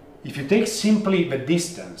 If you take simply the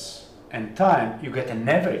distance and time, you get an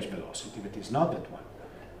average velocity, but it's not that one.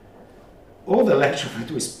 All the lecture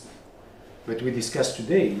that we discussed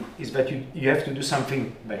today is that you have to do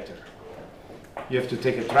something better. You have to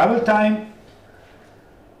take a travel time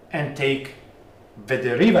and take the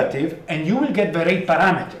derivative, and you will get the rate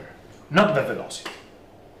parameter, not the velocity.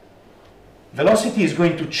 Velocity is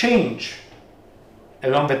going to change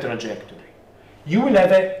along the trajectory. You will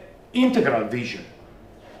have an integral vision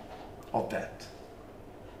of that.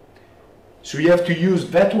 So you have to use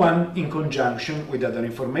that one in conjunction with other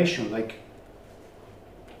information, like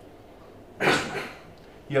this one.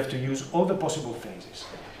 You have to use all the possible phases.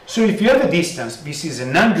 So if you have a distance, this is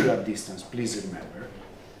an angular distance, please remember.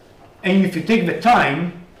 And if you take the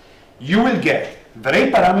time, you will get the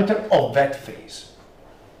rate parameter of that phase,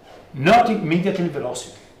 not immediately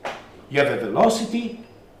velocity. You have a velocity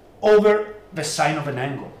over the sine of an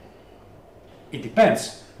angle. It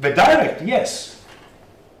depends. The direct, yes.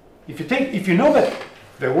 If you know that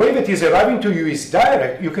the wave that is arriving to you is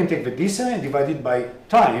direct, you can take the distance and divide it by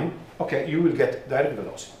time. Okay, you will get direct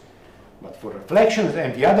velocity. But for reflections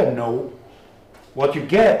and the other no, what you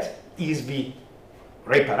get is the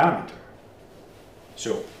rate parameter.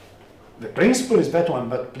 So the principle is that one,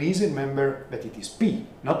 but please remember that it is P,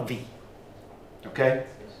 not V. Okay?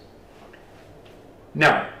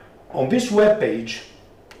 Now, on this web page,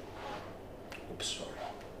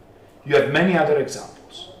 you have many other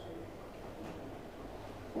examples.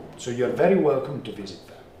 So you are very welcome to visit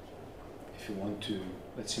them. If you want to,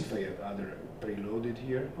 let's see if I have other preloaded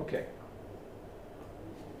here. Okay.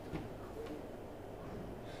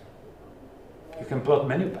 You can plot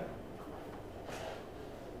many of them.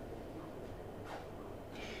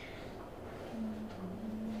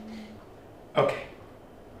 Okay.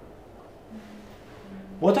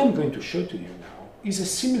 What I'm going to show to you now is a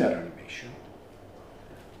similar animation,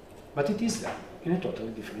 but it is done in a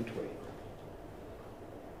totally different way.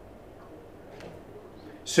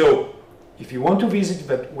 So, if you want to visit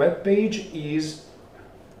that web page, is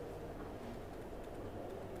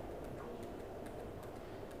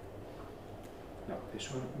no, this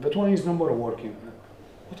one. That one is no more working.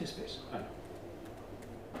 What is this? Oh, no.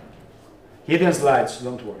 Hidden slides,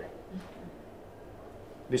 don't worry.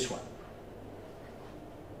 This one.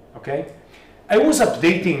 Okay? I was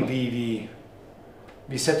updating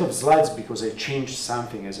the set of slides because I changed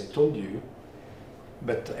something, as I told you,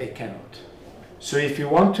 but I cannot. So if you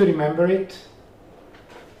want to remember it,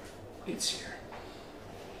 it's here.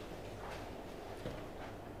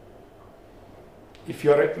 If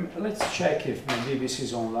you're, let's check if maybe this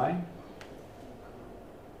is online.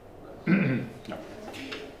 No.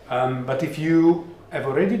 But if you have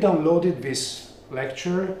already downloaded this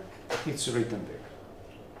lecture, it's written there.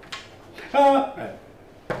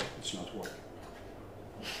 It's not working.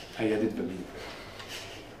 I added the link.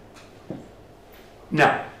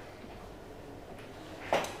 Now,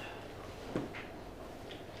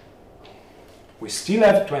 we still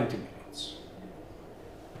have 20 minutes.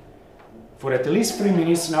 For at least 3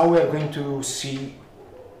 minutes now we are going to see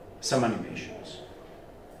some animations.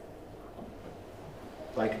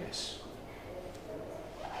 Like this.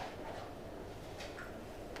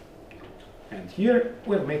 And here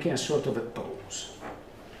we're making a sort of a pose.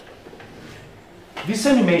 This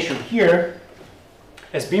animation here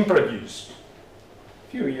has been produced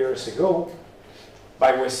a few years ago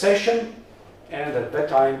by Wes Session, and at that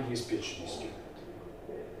time his PhD student.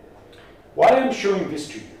 Why I'm showing this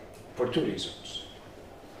to you? For 2 reasons.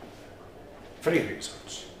 3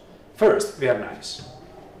 reasons. First, they are nice.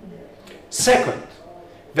 Second,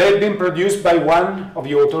 they have been produced by one of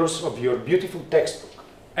the authors of your beautiful textbook.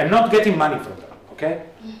 I'm not getting money from them, okay?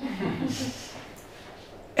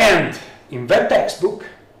 And in that textbook,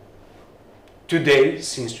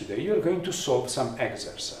 since today, you're going to solve some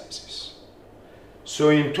exercises. So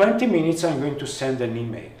in 20 minutes, I'm going to send an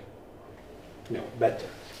email. No, better.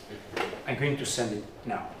 I'm going to send it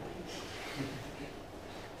now.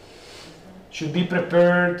 Should be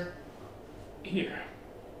prepared here.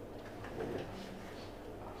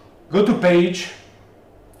 Go to page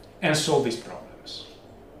and solve these problems.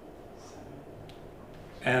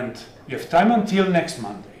 And you have time until next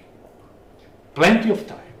Monday. Plenty of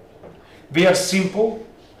time. They are simple.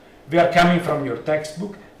 They are coming from your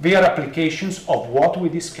textbook. They are applications of what we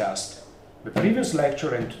discussed the previous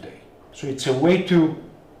lecture and today. So it's a way to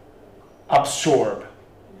absorb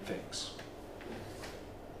things.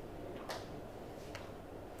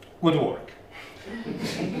 Good work.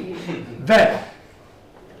 Then,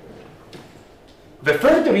 the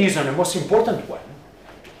third reason, the most important one,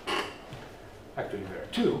 actually there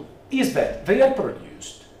are 2, is that they are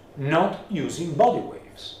produced not using body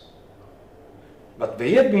waves, but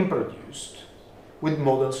they have been produced with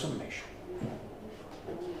model summation.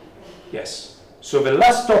 Yes, so the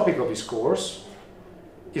last topic of this course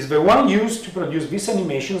is the one used to produce these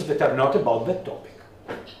animations that are not about that topic.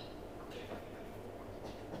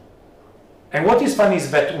 And what is fun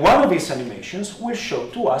is that one of these animations will show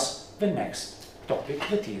to us the next topic,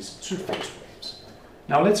 that is surface waves.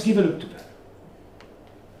 Now let's give a look to them.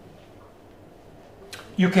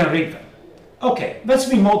 You can read them. Okay, that's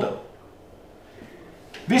the model.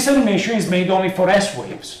 This animation is made only for S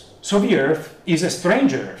waves, so the Earth is a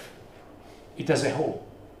strange Earth. It has a hole.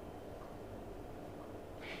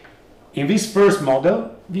 In this first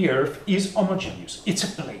model, the Earth is homogeneous. It's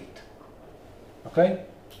a plate. Okay?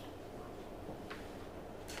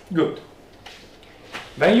 Good.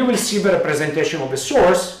 Then you will see the representation of the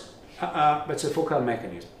source. That's a focal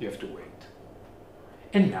mechanism. You have to wait.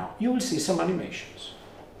 And now you will see some animations.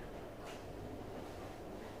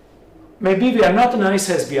 Maybe they are not nice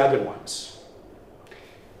as the other ones,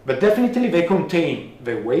 but definitely they contain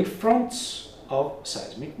the wavefronts of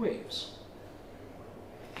seismic waves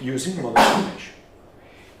using model animation.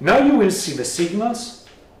 Now you will see the signals,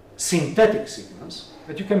 synthetic signals,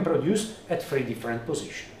 that you can produce at 3 different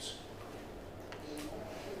positions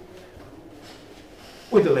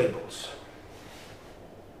with the labels.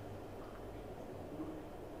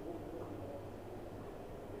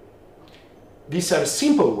 These are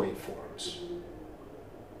simple waveforms.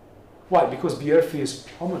 Why? Because the Earth is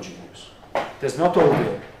homogeneous. It has not all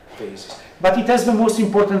the phases, but it has the most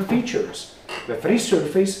important features: the free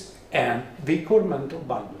surface and the core mantle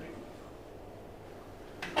boundary.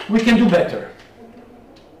 We can do better.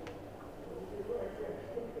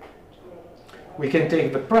 We can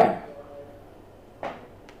take the prime.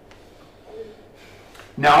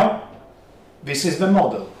 Now, this is the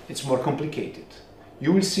model. It's more complicated.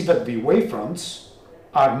 You will see that the wavefronts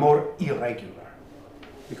are more irregular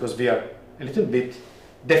because they are a little bit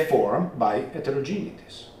deformed by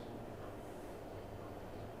heterogeneities.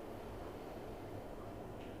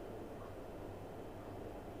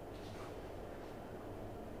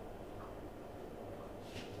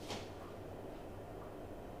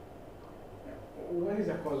 What is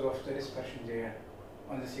the cause of the dispersion there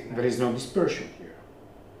on the signal? There is no dispersion here.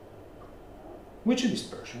 Which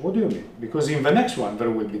dispersion? What do you mean? Because in the next one there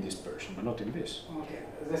will be dispersion, but not in this. Okay,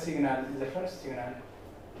 the signal, the first signal.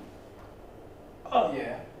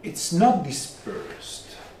 Yeah. It's not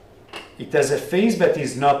dispersed. It has a phase that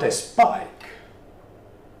is not a spike.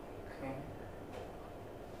 Okay.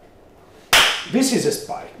 This is a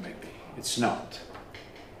spike, maybe. It's not.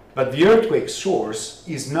 But the earthquake source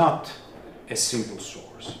is not a simple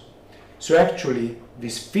source. So actually,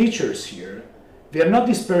 these features here, they are not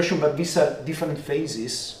dispersion, but these are different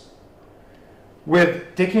phases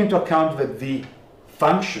with taking into account that the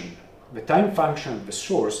function, the time function of the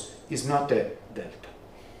source is not a delta.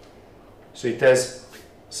 So it has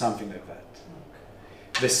something like that.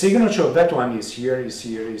 The signature of that one is here, is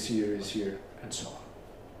here, is here, is here, and so on.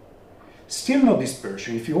 Still no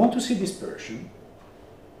dispersion. If you want to see dispersion,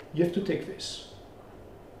 you have to take this.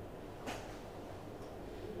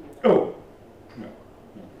 Oh, no,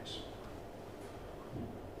 not this.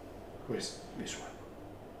 Where's this one?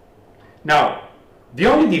 Now, the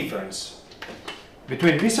only difference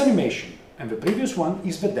between this animation and the previous one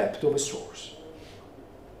is the depth of a source.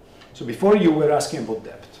 So before you were asking about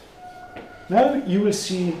depth. Now you will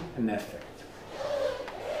see an effect.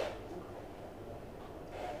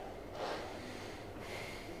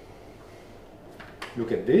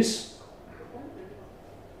 Look at this.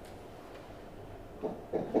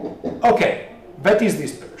 Okay, that is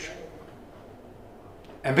dispersion.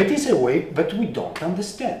 And that is a wave that we don't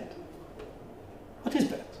understand. What is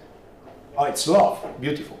that? Oh, it's love.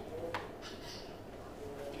 Beautiful.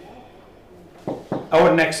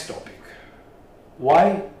 Our next topic.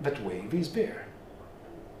 Why that wave is there?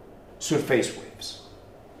 Surface waves.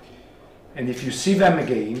 And if you see them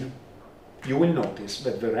again, you will notice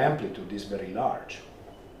that their amplitude is very large.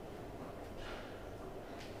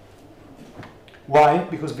 Why?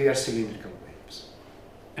 Because they are cylindrical waves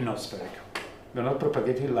and not spherical. They're not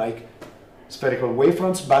propagating like spherical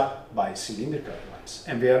wavefronts, but by cylindrical ones.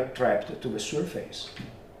 And they are trapped to the surface.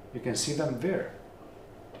 You can see them there.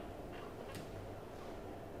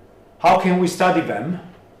 How can we study them?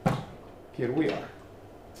 Here we are.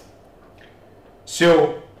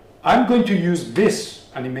 So I'm going to use this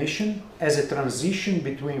animation as a transition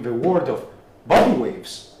between the world of body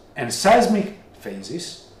waves and seismic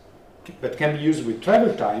phases that can be used with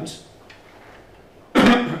travel times.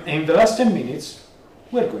 In the last 10 minutes,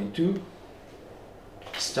 we're going to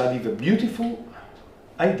study the beautiful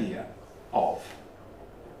idea of,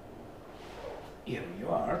 here you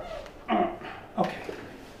are, okay,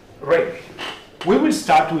 Rayleigh. We will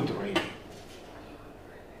start with Rayleigh.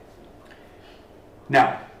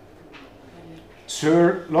 Now,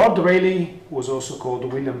 Sir Lord Rayleigh was also called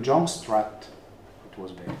William John Strutt. It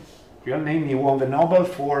was the real name. He won the Nobel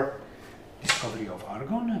for discovery of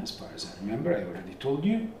argon, as far as I remember. I already told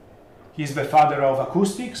you. He's the father of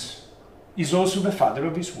acoustics. He's also the father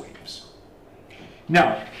of his waves.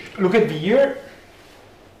 Now, look at the year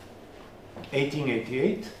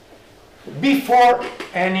 1888. Before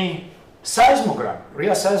any seismogram,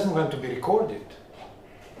 real seismogram to be recorded.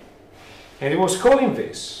 And he was calling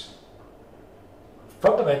this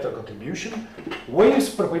fundamental contribution, waves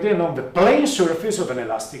propagated on the plane surface of an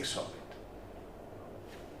elastic solid.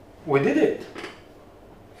 We did it.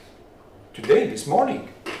 Today, this morning.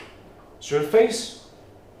 Surface,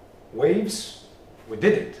 waves, we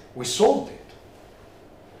did it. We solved it.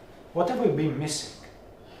 What have we been missing?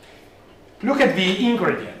 Look at the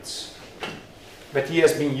ingredients that he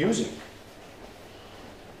has been using.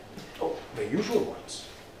 Oh, the usual ones.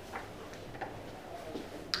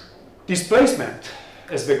 Displacement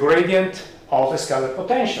as the gradient of a scalar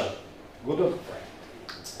potential. Good old friend.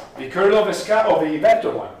 The curl of the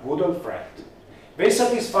vector one. Good old friend. They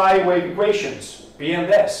satisfy wave equations. P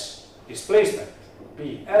and S. Displacement.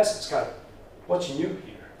 P, S, scalar. What's new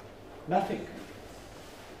here? Nothing.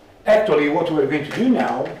 Actually, what we're going to do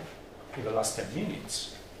now, in the last 10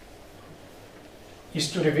 minutes,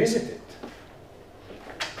 is to revisit it.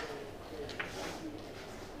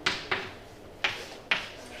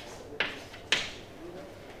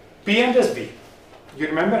 P and SB. You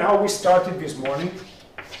remember how we started this morning?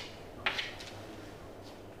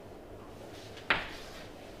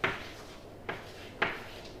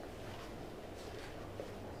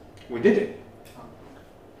 We did it.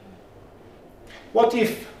 What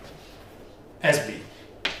if SB?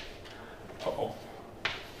 Uh-oh.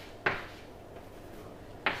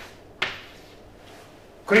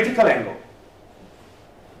 Critical angle,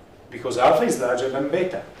 because alpha is larger than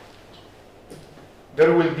beta.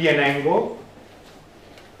 There will be an angle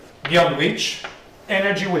beyond which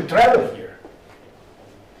energy will travel here.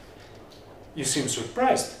 You seem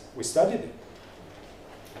surprised. We studied it.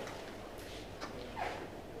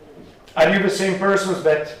 Are you the same persons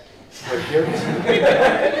that were here?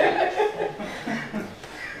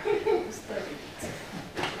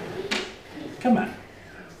 Come on.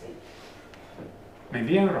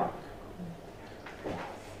 Maybe I'm wrong.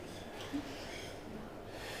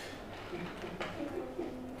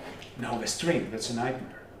 Now the string, that's a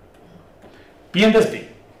nightmare. P and SB.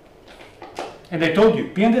 And I told you,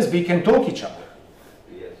 P and SB can talk each other.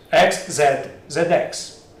 Yes. X, Z,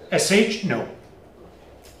 ZX. SH, no.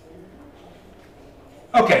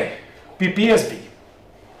 Okay, PPSB.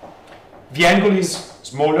 The angle is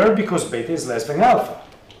smaller because beta is less than alpha.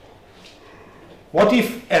 What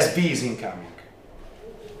if SB is incoming?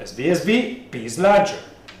 SB, P is larger.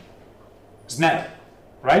 Snap,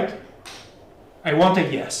 right? I want a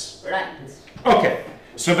yes. Right. Okay,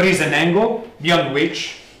 so there is an angle beyond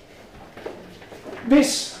which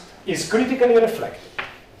this is critically reflected.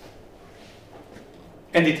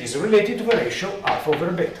 And it is related to the ratio alpha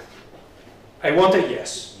over beta. I want a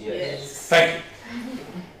yes. Yes. Thank you.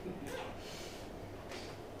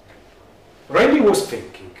 Rayleigh was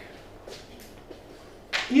thinking,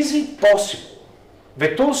 is it possible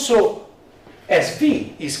that also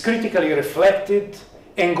SV is critically reflected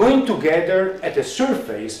and going together at a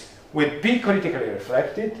surface with P critically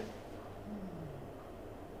reflected?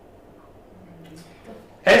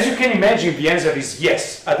 As you can imagine, the answer is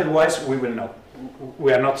yes, otherwise we will know.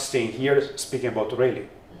 We are not staying here speaking about Rayleigh.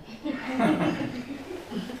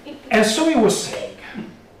 And so he was saying,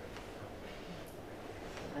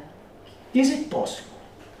 is it possible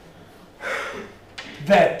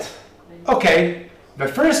that, okay, the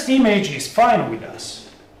first image is fine with us,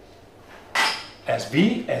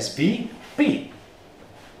 SB, P,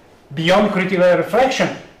 beyond critical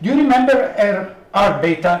reflection. Do you remember R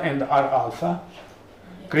beta and R alpha?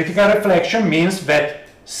 Yes. Critical reflection means that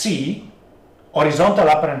C, horizontal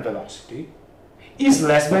apparent velocity, is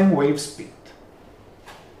less than wave speed.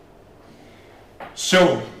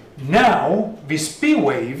 So now this P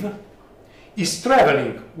wave is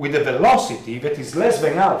traveling with a velocity that is less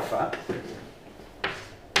than alpha,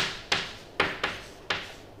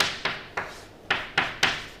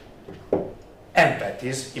 and that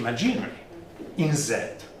is imaginary in Z.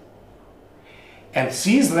 And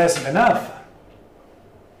C is less than alpha.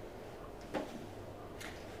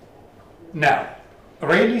 Now,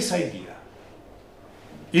 Rayleigh's idea.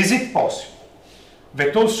 Is it possible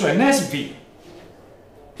that also an SV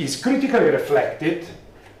is critically reflected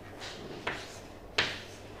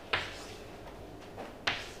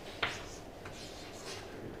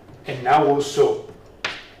and now also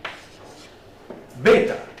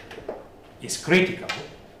beta is critical,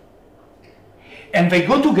 and they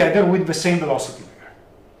go together with the same velocity there?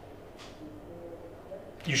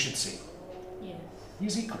 You should see. Yes.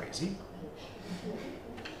 Is he crazy?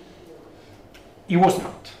 He was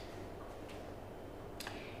not.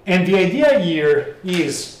 And the idea here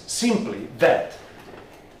is simply that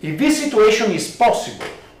if this situation is possible,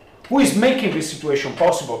 who is making this situation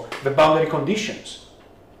possible? The boundary conditions.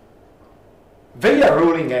 They are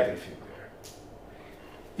ruling everything there.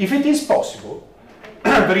 If it is possible,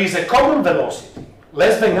 there is a common velocity,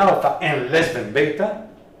 less than alpha and less than beta,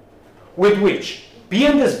 with which P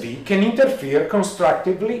and SV can interfere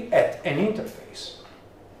constructively at an interface.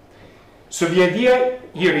 So the idea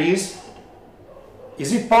here is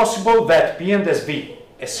it possible that P and SV,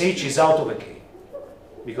 SH is out of a K,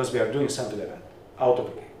 because we are doing something like that, out of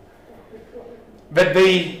a K, that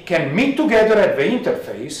they can meet together at the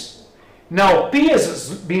interface? Now P has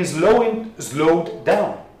been slowed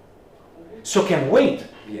down, so can wait,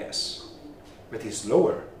 yes, but is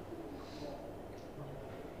slower.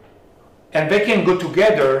 And they can go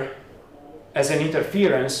together as an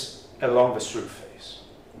interference along the surface.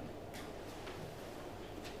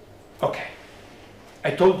 Okay,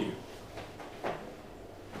 I told you.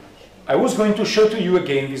 I was going to show to you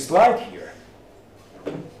again this slide here.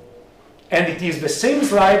 And it is the same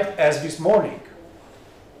slide as this morning.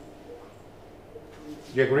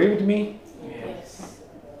 You agree with me? Yes.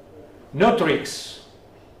 No tricks.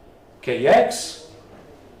 Kx,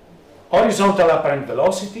 horizontal apparent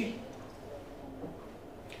velocity,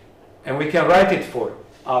 and we can write it for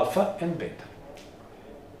alpha and beta.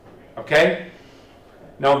 Okay?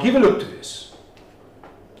 Now give a look to this.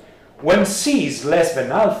 When C is less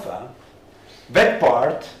than alpha, that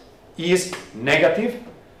part is negative,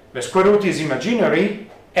 the square root is imaginary,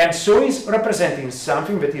 and so is representing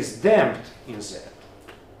something that is damped in Z,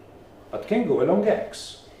 but can go along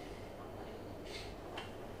X.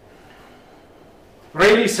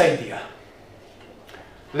 Rayleigh's idea.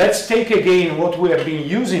 Let's take again what we have been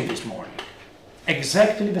using this morning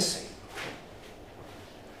exactly the same.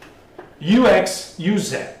 Ux,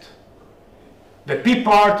 Uz, the P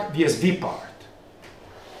part, the SV part.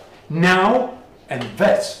 Now, and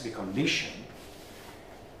that's the condition,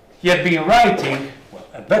 he had been writing, well,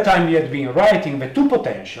 at that time he had been writing the two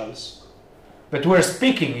potentials that were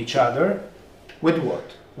speaking each other with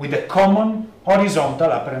what? With a common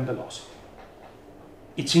horizontal apparent velocity.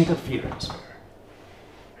 It's interference there.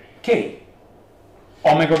 K,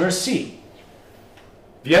 omega over C.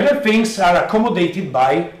 The other things are accommodated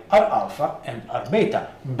by R alpha and R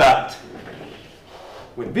beta, but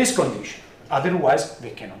with this condition, otherwise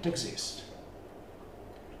they cannot exist.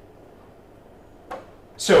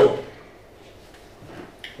 So,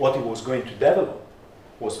 what he was going to develop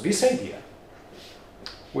was this idea.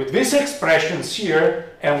 With these expressions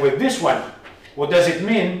here and with this one, what does it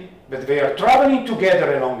mean? That they are traveling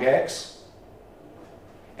together along X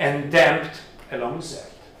and damped along Z.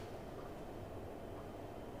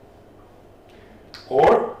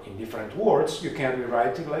 Or, in different words, you can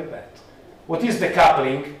rewrite it like that. What is the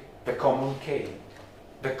coupling? The common K.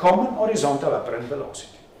 The common horizontal apparent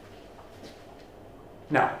velocity.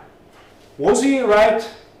 Now, was he right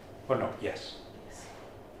or no? Yes.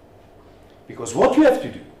 Because what you have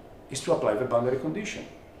to do is to apply the boundary condition.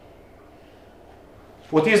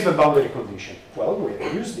 What is the boundary condition? Well, we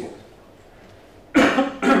have used it.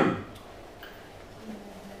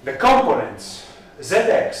 The components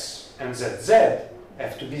Zx and Zz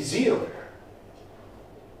have to be 0 there.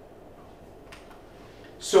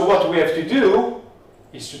 So what we have to do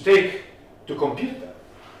is to compute them.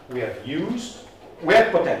 We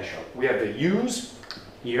have potential. We have the use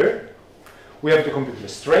here. We have to compute the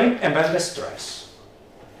strain and then the stress.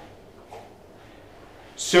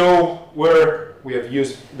 So we have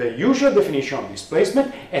used the usual definition of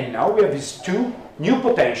displacement, and now we have these two new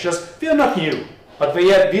potentials. They are not new, but they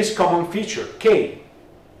have this common feature, K,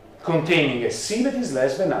 containing a C that is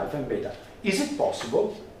less than alpha and beta. Is it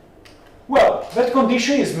possible? Well, that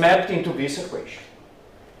condition is mapped into this equation.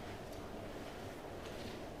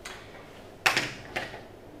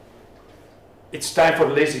 It's time for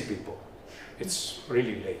lazy people. It's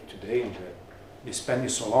really late today, and we spend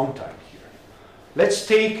so long time here. Let's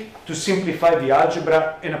take, to simplify the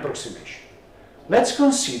algebra, an approximation. Let's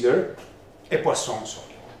consider a Poisson solid.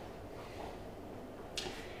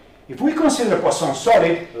 If we consider a Poisson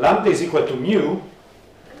solid, lambda is equal to mu,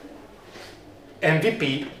 and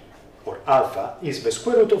Vp, or alpha, is the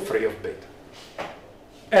square root of 3 of beta.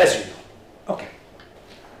 As you know. Okay.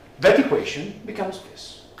 That equation becomes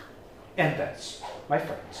this. And that's, my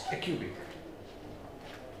friends, a cubic.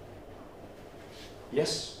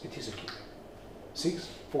 Yes, it is a cubic. 6,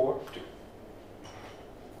 4,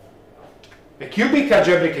 2. A cubic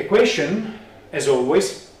algebraic equation has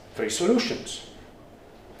always 3 solutions.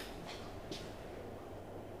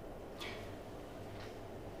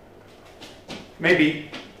 Maybe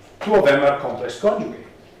 2 of them are complex conjugate.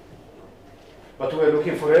 But we're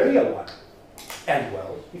looking for a real one. And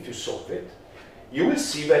well, if you solve it, you will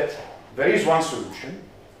see that there is one solution,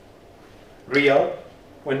 real,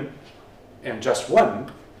 and just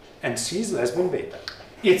one, and C is less than beta.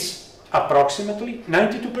 It's approximately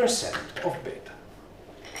 92% of beta.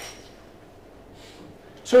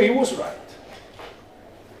 So he was right.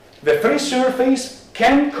 The free surface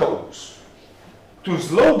can cause to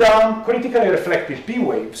slow down critically reflected P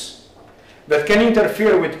waves that can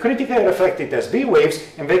interfere with critically reflected SB waves,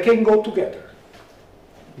 and they can go together,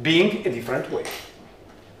 being a different wave.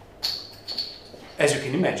 As you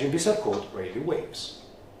can imagine, these are called Rayleigh waves.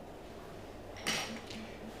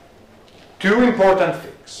 2 important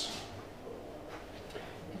things.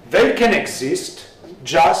 They can exist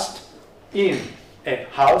just in a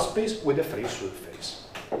Hall space with a free surface.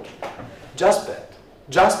 Just that.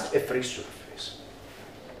 Just a free surface.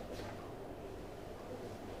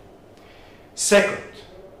 Second,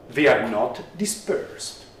 they are not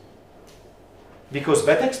dispersed, because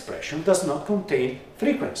that expression does not contain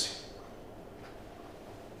frequency.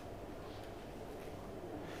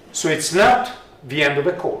 So it's not the end of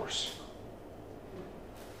the course,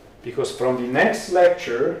 because from the next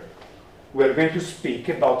lecture we're going to speak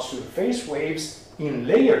about surface waves in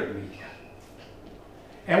layered media,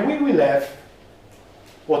 and we will have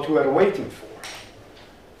what we are waiting for,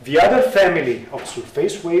 the other family of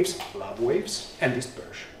surface waves, love waves, and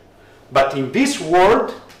dispersion. But in this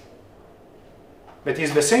world, that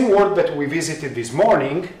is the same world that we visited this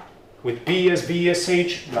morning with PS,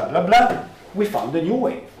 VSH, blah, blah, blah, we found a new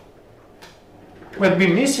wave. We had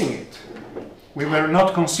been missing it. We were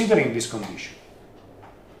not considering this condition.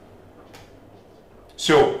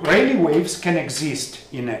 So Rayleigh waves can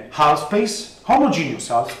exist in a Hall space, homogeneous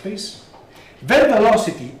Hall space, Their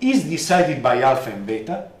velocity is decided by alpha and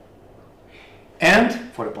beta, and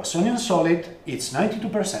for a Poissonian solid, it's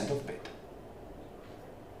 92% of beta.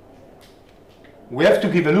 We have to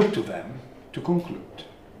give a look to them to conclude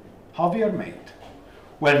how they are made.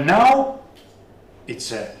 Well, now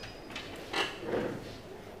it's a...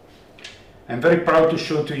 I'm very proud to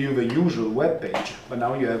show to you the usual web page, but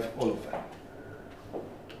now you have all of them.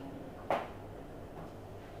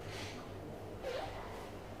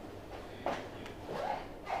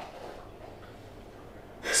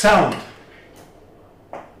 Sound,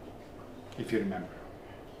 if you remember.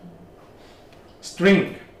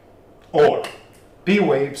 String, or P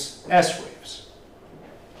waves, S waves.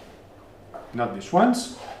 Not these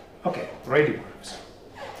ones. Okay, radio waves.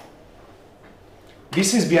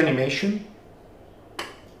 This is the animation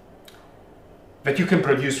that you can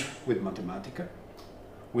produce with Mathematica,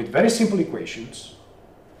 with very simple equations,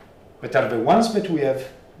 that are the ones that we have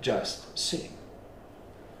just seen.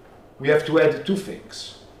 We have to add two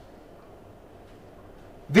things.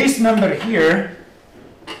 This number here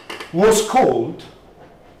was called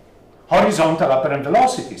horizontal apparent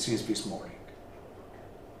velocity since this morning.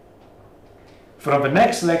 From the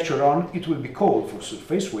next lecture on, it will be called, for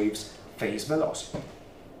surface waves, phase velocity.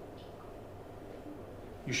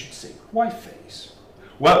 You should say, why phase?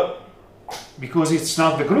 Well, because it's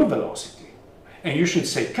not the group velocity. And you should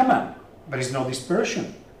say, come on, there is no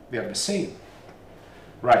dispersion. They are the same.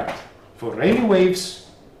 Right. For Rayleigh waves,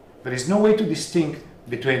 there is no way to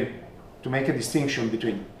make a distinction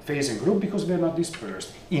between phase and group because they're not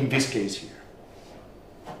dispersed, in this case here.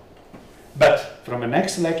 But from the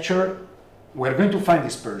next lecture, we're going to find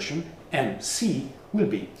dispersion, and C will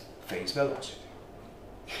be phase velocity.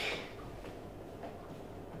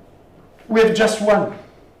 We have just one.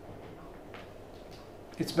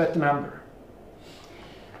 It's that number.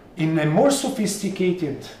 In a more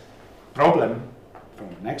sophisticated problem, from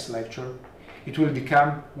the next lecture, it will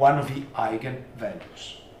become one of the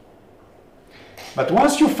eigenvalues. But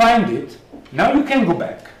once you find it, now you can go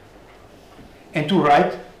back and to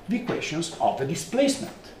write the equations of the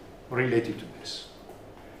displacement related to this.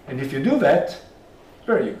 And if you do that,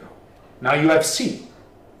 there you go. Now you have C.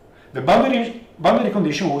 The boundary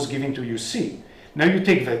condition was given to you C. Now you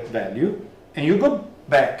take that value and you go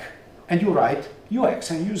back and you write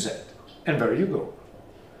Ux and Uz. And there you go.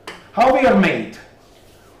 How they are made?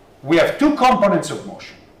 We have two components of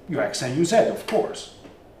motion, Ux and Uz, of course.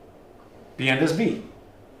 P and SB,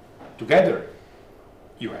 together,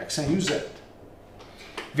 Ux and Uz.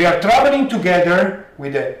 They are traveling together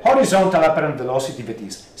with a horizontal apparent velocity that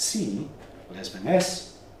is C less than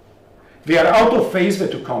S. They are out of phase, the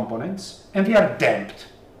two components, and they are damped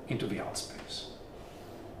into the Hall space.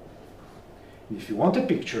 And if you want a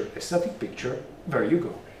picture, a static picture, there you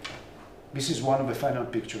go. This is one of the final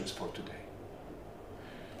pictures for today.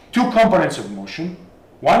 Two components of motion,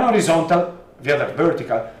 one horizontal, the other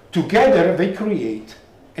vertical. Together they create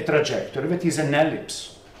a trajectory that is an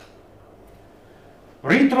ellipse.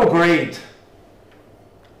 Retrograde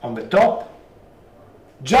on the top,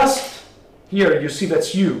 just here you see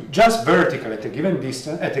that's U, just vertical at a given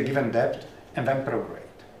distance, at a given depth, and then prograde.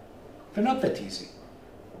 They're not that easy.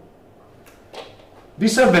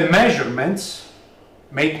 These are the measurements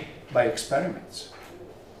made by experiments.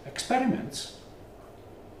 Experiments?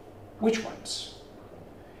 Which ones?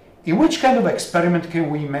 In which kind of experiment can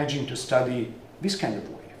we imagine to study this kind of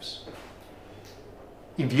waves?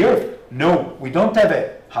 In the Earth, no, we don't have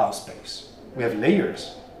a Hall space. We have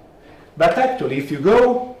layers. But actually, if you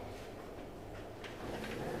go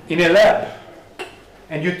in a lab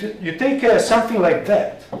and you take something like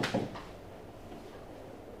that,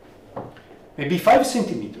 maybe 5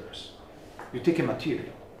 centimeters, you take a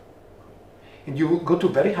material, and you go to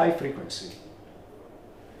very high frequency.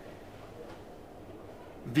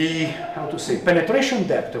 The, penetration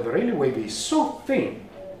depth of a Rayleigh wave is so thin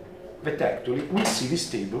that actually we see this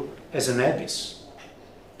table as an abyss.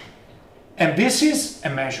 And this is a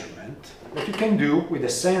measurement that you can do with a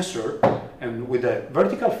sensor and with a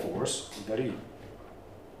vertical force, very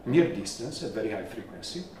near distance, at very high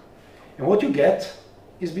frequency. And what you get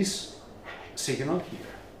is this signal here.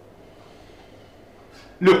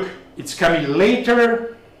 Look, it's coming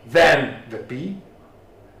later than the P,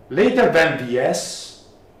 later than the S,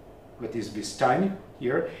 that is this tiny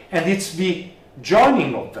here, and it's the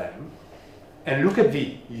joining of them, and look at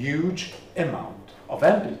the huge amount of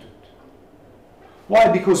amplitude. Why?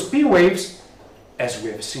 Because P waves, as we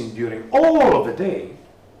have seen during all of the day,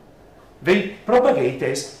 they propagate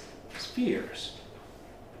as spheres.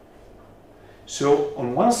 So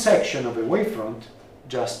on one section of a wavefront,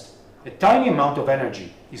 just a tiny amount of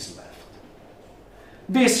energy is left.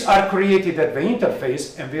 These are created at the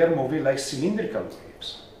interface and they are moving like cylindrical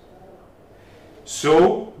waves.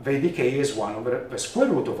 So they decay as 1 over the square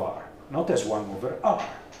root of r, not as 1 over r.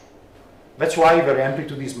 That's why their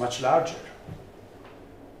amplitude is much larger.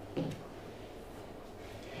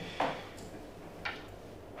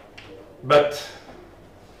 But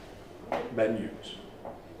bad news.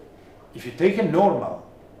 If you take a normal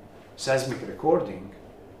seismic recording,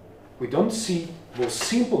 we don't see those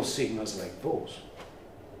simple signals like those.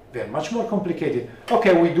 They're much more complicated.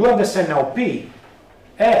 Okay, we do understand now P,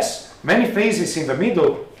 S, many phases in the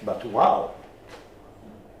middle, but wow,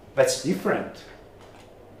 that's different.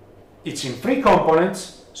 It's in 3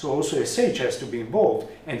 components, so also SH has to be involved,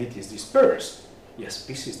 and it is dispersed. Yes,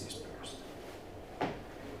 this is dispersed.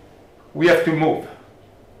 We have to move.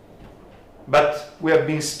 But we have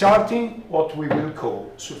been starting what we will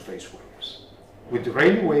call surface waves, with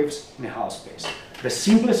Rayleigh waves in a Hall space, the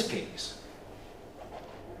simplest case.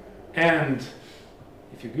 And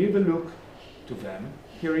if you give a look to them,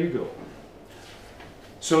 here you go.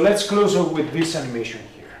 So let's close up with this animation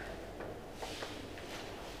here.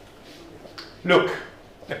 Look,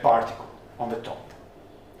 a particle on the top.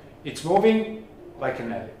 It's moving like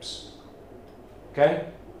an ellipse, okay?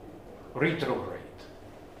 Retrograde.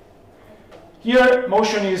 Here,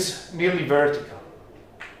 motion is nearly vertical.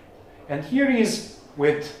 And here is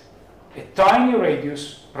with a tiny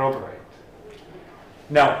radius prograde.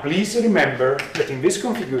 Now, please remember that in this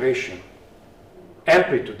configuration,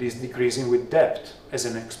 amplitude is decreasing with depth as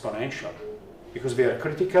an exponential, because we are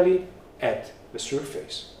critically at the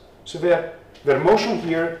surface. So their motion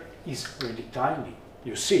here is really tiny.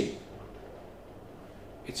 You see,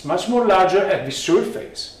 it's much more larger at the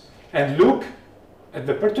surface. And look at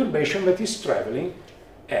the perturbation that is traveling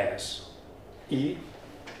as E.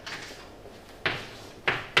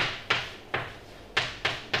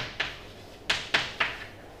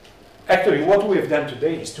 Actually, what we have done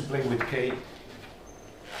today is to play with K.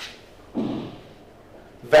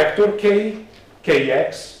 Vector K,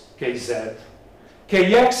 Kx, Kz.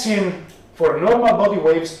 Kx for normal body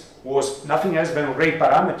waves was nothing else than ray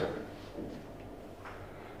parameter.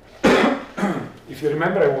 If you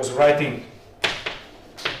remember, I was writing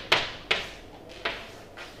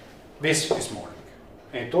this morning,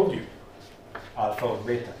 and I told you, alpha or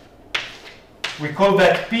beta. We call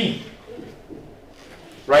that P,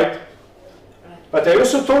 right? But I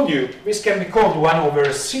also told you this can be called 1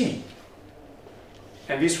 over C,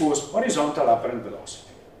 and this was horizontal apparent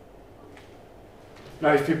velocity.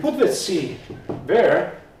 Now, if you put the C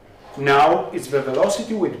there, now it's the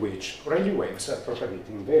velocity with which Rayleigh waves are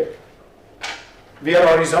propagating there. They are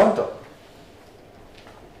horizontal.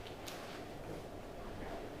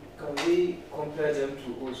 Can we compare them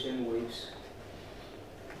to ocean waves?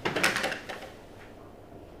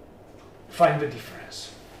 Find the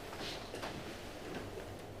difference.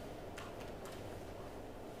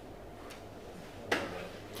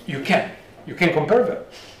 You can compare them.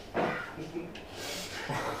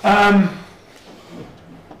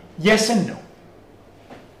 Yes and no.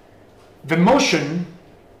 The motion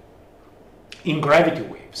in gravity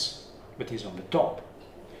waves, that is on the top,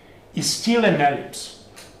 is still an ellipse.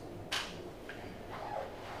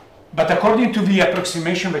 But according to the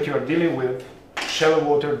approximation that you are dealing with, shallow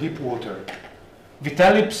water, deep water, the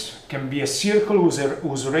ellipse can be a circle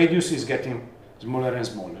whose radius is getting smaller and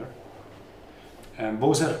smaller. And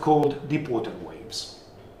those are called deep water waves.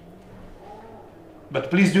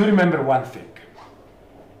 But please do remember one thing.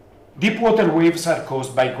 Deep water waves are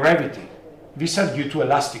caused by gravity. These are due to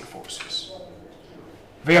elastic forces.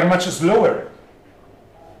 They are much slower.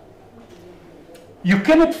 You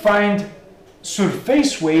cannot find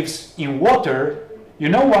surface waves in water. You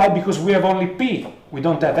know why? Because we have only P. We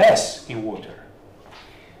don't have S in water.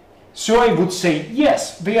 So I would say,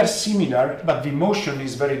 yes, they are similar, but the motion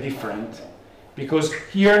is very different. Because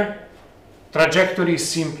here, trajectory is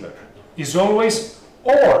simpler. Is always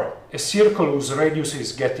or a circle whose radius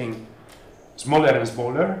is getting smaller and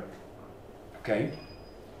smaller, okay,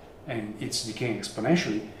 and it's decaying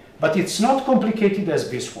exponentially, but it's not complicated as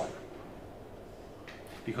this one,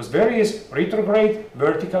 because there is retrograde,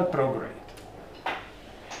 vertical, prograde.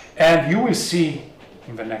 And you will see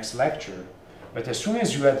in the next lecture that as soon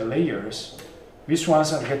as you add layers, these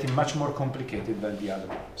ones are getting much more complicated than the other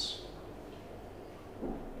ones.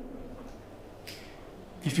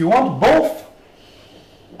 If you want, both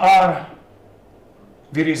are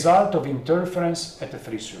the result of interference at a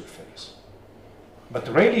free surface. But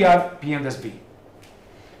Rayleigh are P and SV.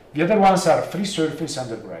 The other ones are free surface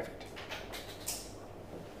under gravity.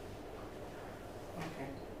 Okay.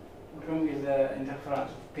 What's wrong with the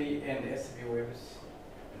interference of P and SV waves?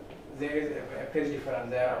 there is a phase difference,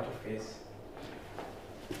 they are out of phase.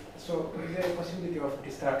 So is there a possibility of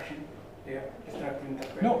distraction here, destructive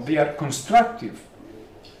interference? No, they are constructive.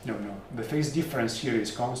 No, the phase difference here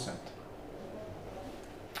is constant.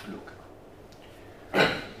 Look.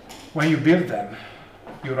 When you build them,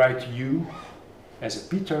 you write U as a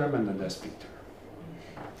P term and an SP term.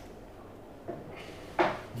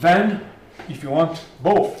 Then, if you want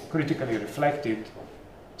both critically reflected,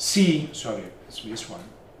 sorry, it's this one.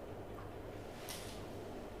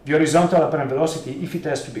 The horizontal apparent velocity, if it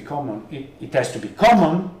has to be common, it has to be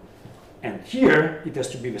common, and here it has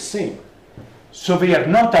to be the same. So they are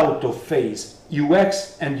not out of phase.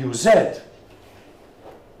 UX and UZ,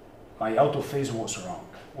 my out of phase was wrong.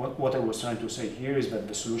 What I was trying to say here is that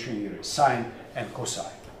the solution here is sine and cosine.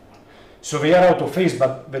 So they are out of phase,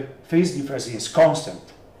 but the phase difference is constant.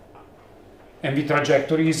 And the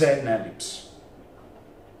trajectory is an ellipse.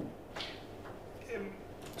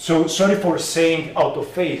 So sorry for saying out of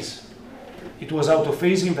phase. It was out of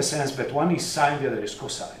phase in the sense that one is sine, the other is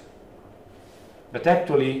cosine. But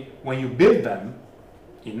actually, when you build them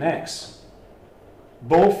in X,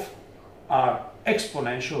 both are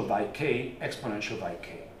exponential by k, exponential by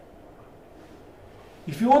k.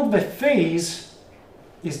 If you want, the phase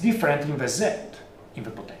is different in the z, in the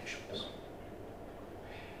potentials.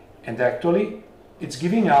 And actually, it's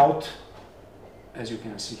giving out, as you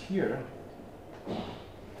can see here,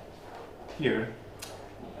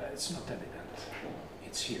 it's not evident,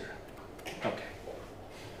 it's here. Okay.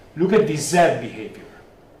 Look at the z behavior.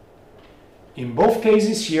 In both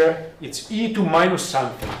cases here, it's e to minus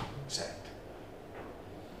something z.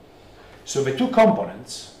 So the two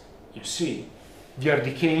components, you see, they are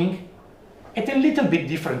decaying at a little bit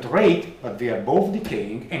different rate, but they are both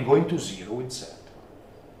decaying and going to 0 with z.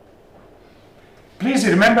 Please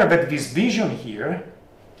remember that this vision here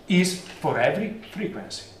is for every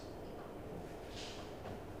frequency.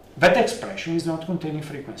 That expression is not containing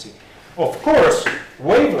frequency. Of course,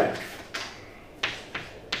 wavelength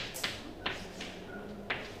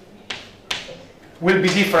will be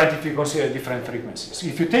different if you consider different frequencies.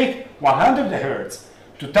 If you take 100 Hertz,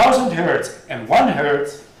 2000 Hertz, and 1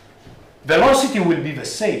 Hertz, velocity will be the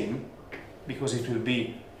same because it will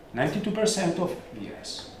be 92% of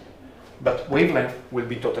Vs. But wavelength will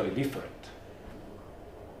be totally different.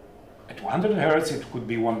 At 100 Hertz, it could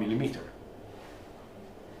be 1 millimeter.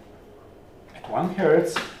 At 1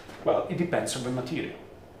 Hertz, well, it depends on the material.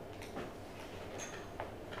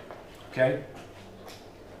 Okay?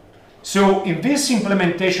 So in this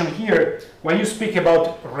implementation here, when you speak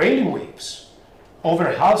about Rayleigh waves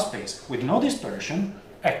over half space with no dispersion,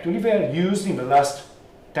 actually they are used in the last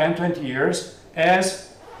 10-20 years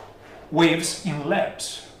as waves in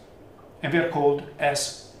labs. And they are called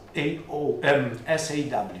SAW,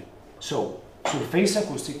 so surface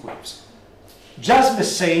acoustic waves. Just the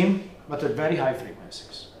same, but at very high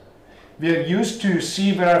frequencies. We are used to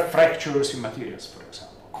see there are fractures in materials, for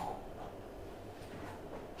example.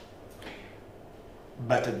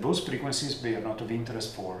 But at those frequencies, they are not of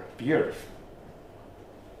interest for the Earth.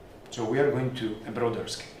 So we are going to a broader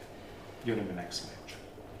scale during the next lecture.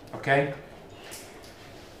 Okay?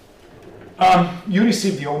 You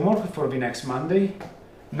received the homework for the next Monday.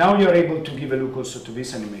 Now you're able to give a look also to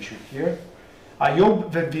this animation here. I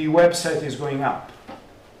hope that the website is going up,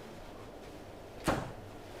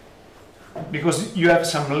 because you have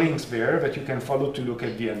some links there that you can follow to look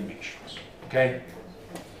at the animations. Okay?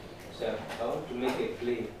 Sir, I want to make a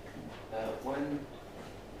claim.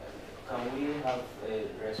 Can we have a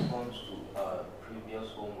response to our previous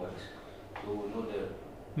homeworks to know the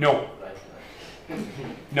No. right now?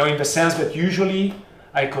 No, in the sense that usually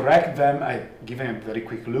I correct them, I give them a very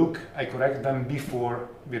quick look, I correct them before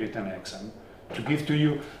the written exam to give to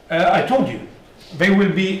you. I told you, they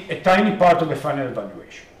will be a tiny part of the final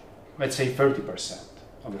evaluation. Let's say 30%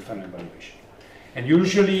 of the final evaluation. And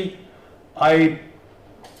usually I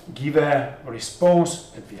give a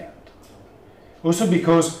response at the end. Also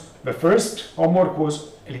because the first homework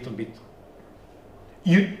was a little bit,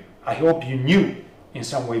 I hope you knew in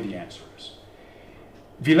some way the answers.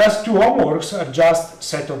 The last two homeworks are just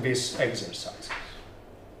set of these exercises.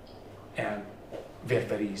 And they're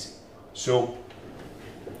very easy. So,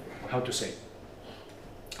 how to say?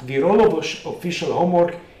 The role of official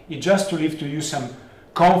homework is just to leave to you some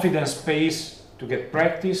confidence space to get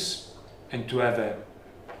practice and to have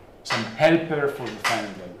some helper for the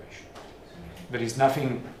final evaluation. There is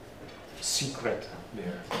nothing secret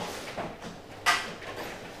there.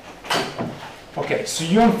 Okay, see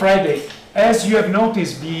you on Friday. As you have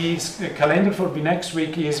noticed, the calendar for the next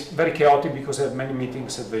week is very chaotic because I have many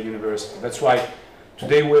meetings at the university. That's why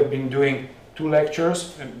today we have been doing 2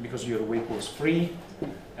 lectures, and because your week was free,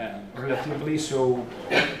 and relatively, so,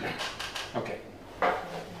 okay,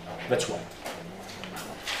 that's why.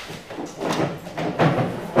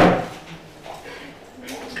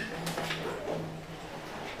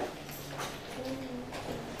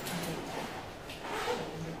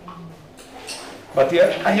 But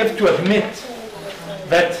yeah, I have to admit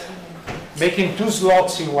that making 2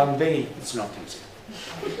 slots in one day is not easy.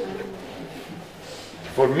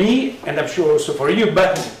 For me, and I'm sure also for you,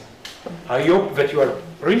 but I hope that you are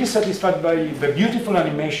really satisfied by the beautiful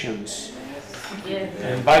animations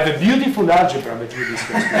and by the beautiful algebra that we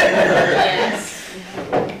discussed. Yes.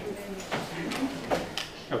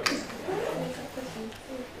 Okay.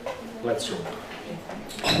 Let's hope.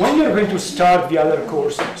 When you're going to start the other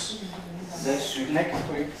courses? Next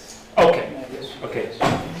week. Okay. Okay.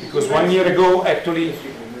 Because 1 year ago, actually,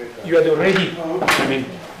 you had already, I mean,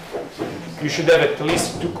 you should have at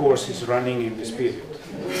least 2 courses running in this period.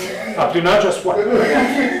 Up to now, just 1. I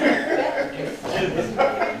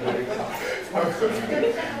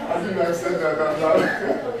think I said that out loud.